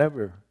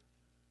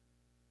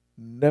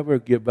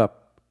give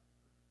up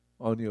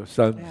on your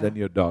sons and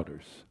your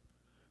daughters,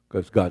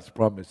 because God's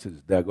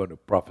promises they're going to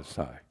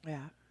prophesy.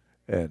 Yeah.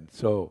 And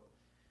so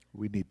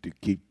we need to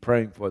keep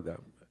praying for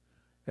them,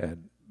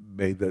 and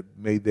may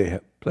they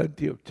have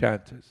plenty of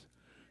chances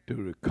to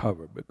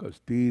recover,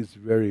 because these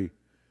very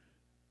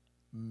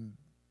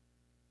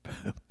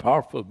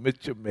powerful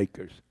mission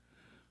makers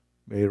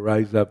may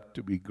rise up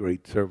to be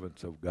great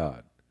servants of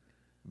God,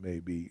 may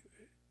be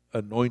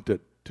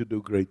anointed to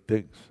do great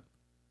things.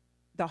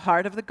 The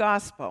heart of the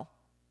gospel,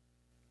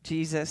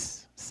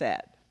 Jesus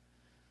said,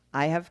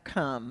 I have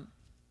come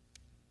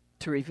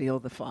to reveal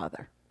the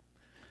Father.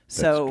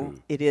 So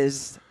it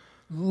is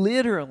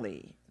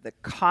literally the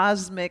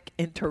cosmic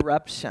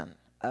interruption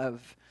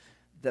of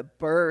the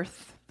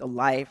birth, the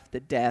life, the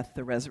death,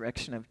 the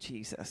resurrection of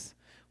Jesus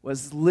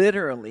was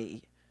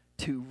literally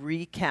to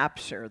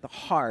recapture the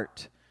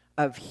heart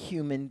of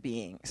human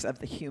beings, of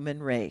the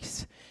human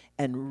race,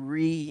 and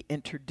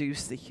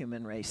reintroduce the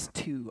human race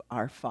to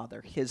our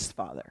Father, His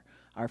Father,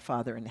 our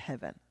Father in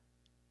heaven.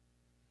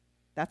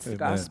 That's the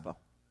gospel.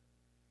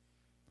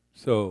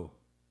 So,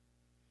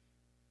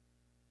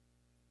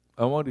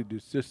 I want you to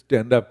just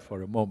stand up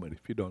for a moment,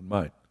 if you don't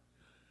mind.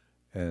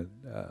 And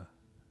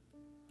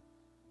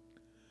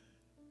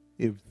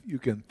if you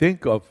can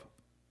think of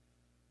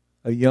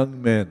a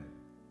young man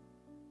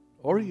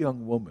or a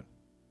young woman,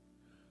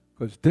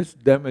 because this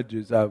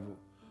damages, I've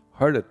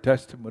heard a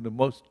testimony, the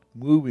most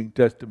moving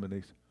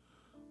testimonies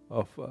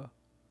of a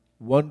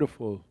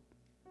wonderful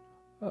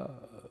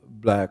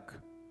black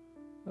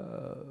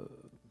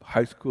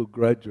high school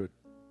graduate,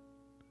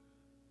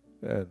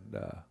 and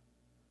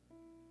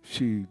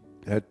she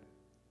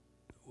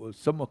was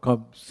summa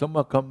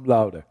cum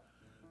laude.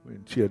 I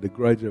mean, she had to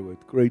graduate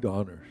with great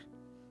honors.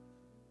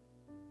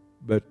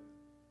 But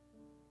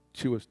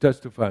she was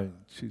testifying.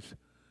 She's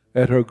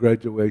at her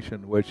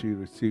graduation where she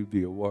received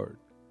the award.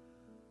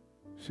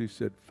 She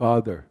said,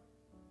 "Father,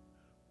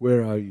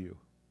 where are you?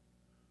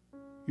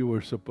 You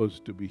were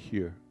supposed to be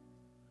here.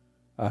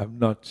 I have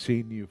not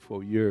seen you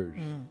for years.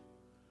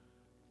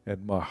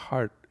 And my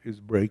heart is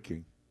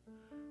breaking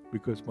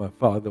because my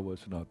father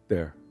was not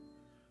there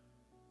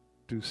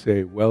to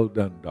say, 'Well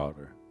done,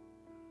 daughter.'"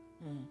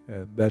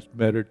 And that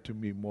mattered to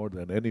me more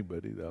than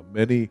anybody. There are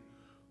many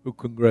who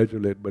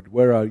congratulate, but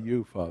where are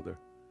you, Father?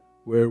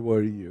 Where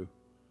were you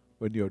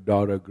when your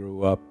daughter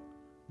grew up,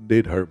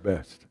 did her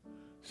best?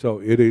 So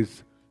it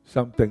is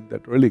something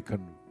that really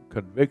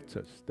convicts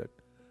us that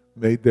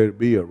may there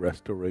be a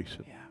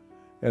restoration. Yeah.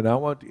 And I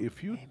want,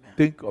 if you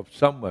think of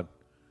someone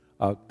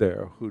out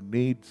there who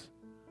needs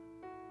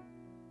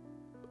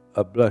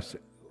a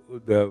blessing,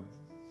 they've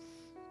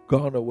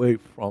gone away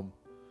from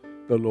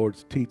the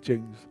Lord's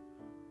teachings,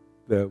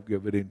 they've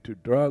given into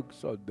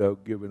drugs, or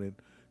they've given in,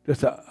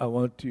 just I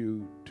want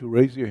you to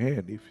raise your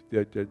hand if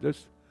they're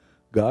just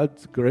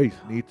God's grace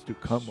needs to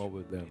come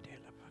over them.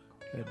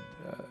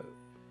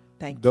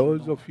 And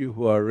those of you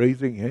who are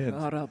raising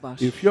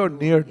hands, if you're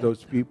near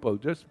those people,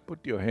 just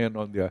put your hand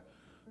on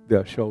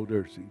their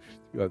shoulders if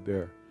you're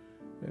there.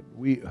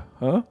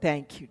 And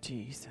Thank you,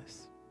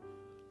 Jesus.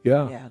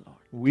 Yeah, Lord.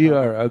 We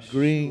are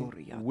agreeing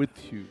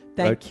with you.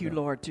 Thank you,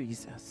 Lord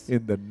Jesus.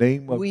 In the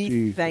name of Jesus.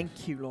 We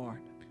thank you,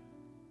 Lord.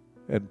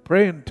 And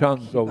pray in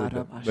tongues over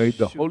them. May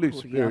the Holy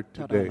Spirit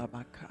today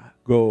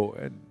go,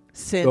 and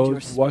send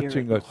those your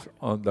watching Spirit, us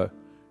on the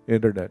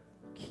internet.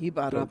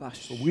 Lord.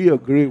 We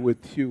agree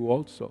with you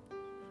also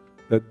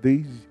that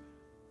these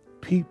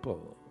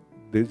people,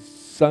 these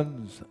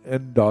sons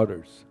and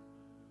daughters,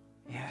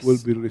 will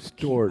be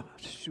restored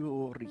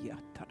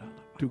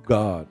to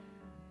God,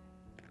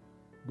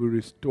 be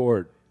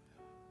restored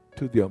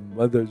to their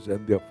mothers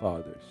and their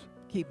fathers.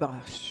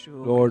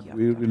 Lord,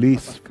 we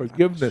release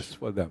forgiveness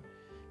for them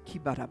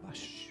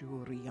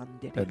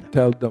and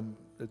tell them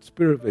that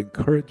spirit of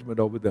encouragement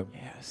over them,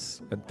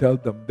 Yes. and tell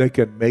them they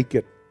can make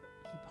it.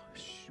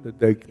 That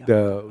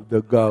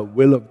the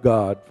will of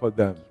God for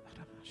them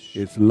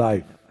is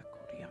life,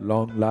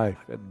 long life,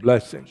 and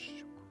blessing.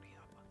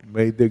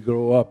 May they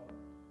grow up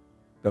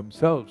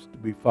themselves to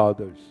be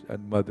fathers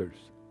and mothers.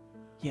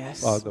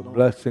 Yes, Father, Lord.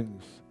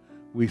 blessings.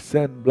 We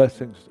send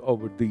blessings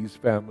over these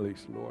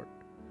families, Lord.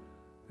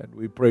 And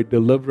we pray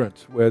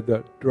deliverance where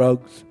the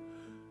drugs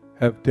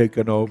have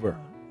taken over.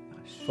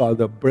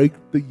 Father, break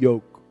the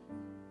yoke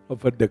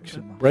of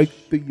addiction.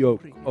 Break the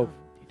yoke of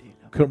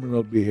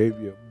criminal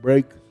behavior.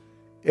 Break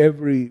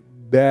every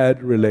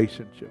bad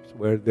relationships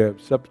where they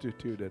have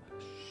substituted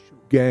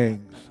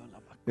gangs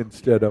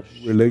instead of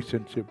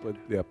relationship with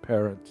their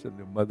parents and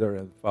their mother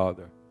and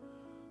father.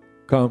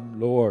 Come,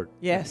 Lord,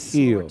 Yes,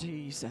 heal Lord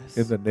Jesus.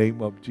 in the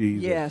name of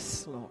Jesus.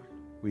 Yes, Lord.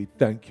 We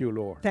thank you,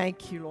 Lord.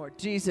 Thank you, Lord.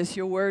 Jesus,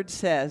 your word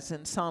says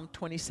in Psalm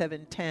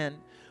 27:10,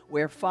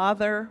 where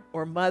father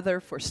or mother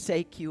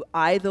forsake you,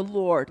 I, the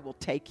Lord, will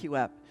take you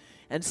up.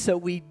 And so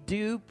we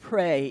do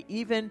pray,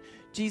 even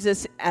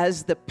Jesus,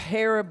 as the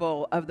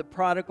parable of the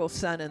prodigal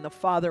son and the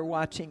father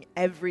watching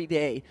every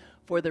day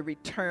for the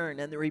return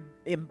and the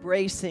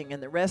embracing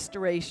and the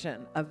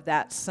restoration of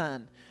that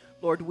son.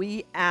 Lord,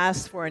 we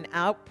ask for an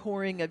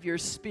outpouring of your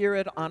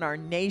Spirit on our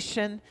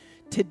nation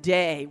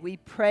today. We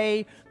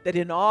pray that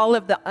in all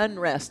of the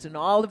unrest and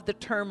all of the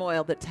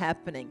turmoil that's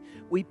happening,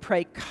 we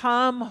pray,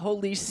 come,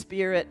 Holy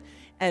Spirit,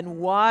 and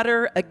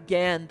water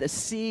again the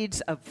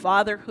seeds of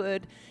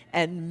fatherhood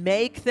and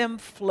make them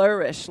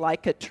flourish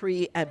like a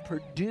tree and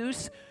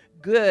produce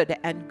good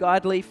and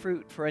godly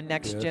fruit for a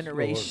next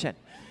generation.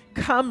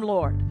 Lord. Come,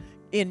 Lord.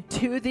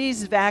 Into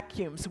these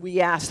vacuums,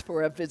 we ask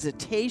for a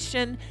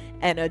visitation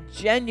and a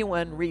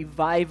genuine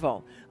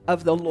revival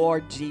of the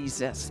Lord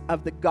Jesus,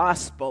 of the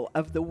gospel,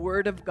 of the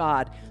Word of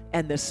God,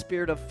 and the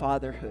Spirit of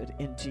fatherhood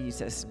in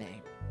Jesus'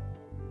 name.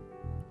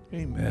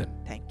 Amen.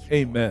 Thank you.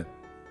 Amen.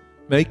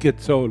 Make it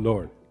so,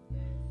 Lord.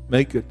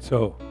 Make it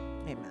so.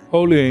 Amen.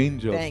 Holy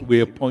angels, Thank we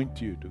you. appoint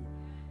you to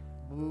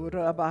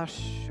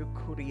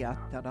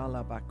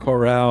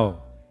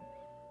corral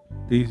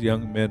these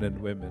young men and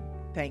women.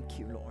 Thank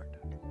you, Lord.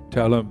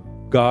 Tell them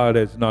God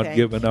has not Thank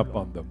given you, up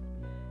Lord. on them.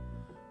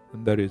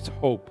 And there is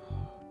hope.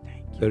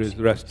 Thank you, There is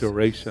Jesus.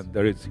 restoration.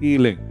 There is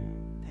healing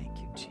Thank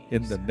you, Jesus.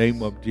 in the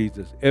name of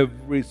Jesus.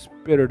 Every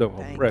spirit of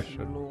Thank you,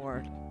 oppression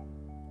Lord.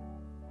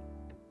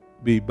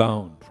 be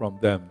bound from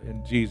them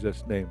in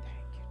Jesus' name. Thank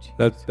you, Jesus.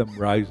 Let them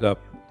rise up,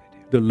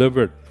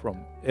 delivered from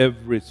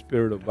every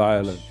spirit of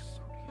violence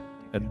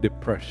and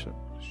depression.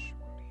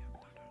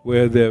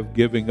 Where they're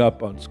giving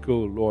up on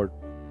school, Lord,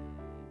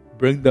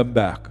 bring them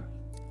back.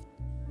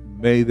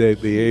 May they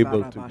be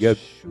able to get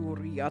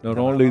not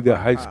only the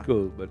high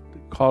school, but the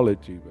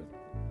college even.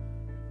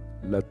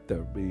 Let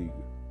there be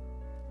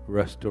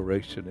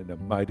restoration in a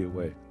mighty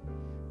way.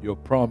 Your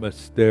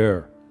promise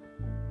there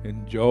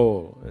in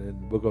Joel and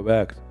in the book of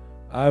Acts,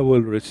 I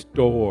will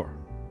restore.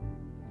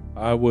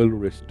 I will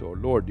restore.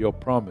 Lord, your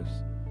promise,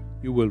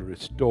 you will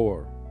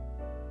restore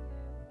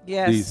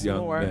Yes, these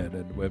young Lord. men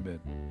and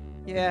women.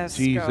 Yes,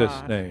 In Jesus'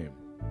 God. name.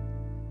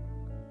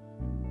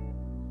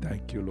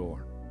 Thank you,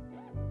 Lord.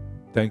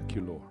 Thank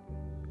you, Lord.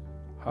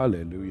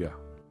 Hallelujah.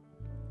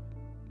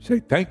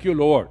 Say, thank you,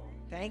 Lord.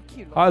 Thank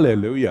you, Lord.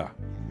 Hallelujah.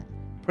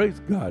 Praise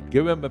God.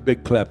 Give him a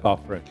big clap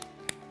offering.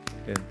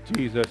 In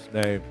Jesus'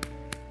 name.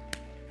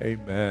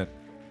 Amen.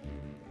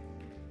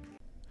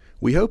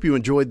 We hope you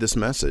enjoyed this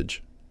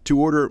message. To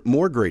order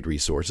more great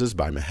resources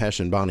by Mahesh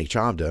and Bonnie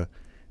Chavda,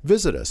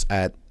 visit us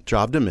at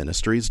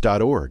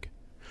chavdaministries.org.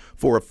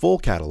 For a full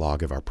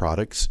catalog of our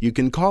products, you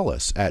can call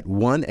us at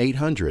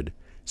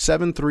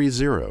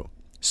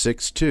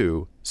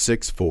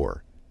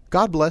 1-800-730-6264.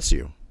 God bless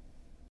you.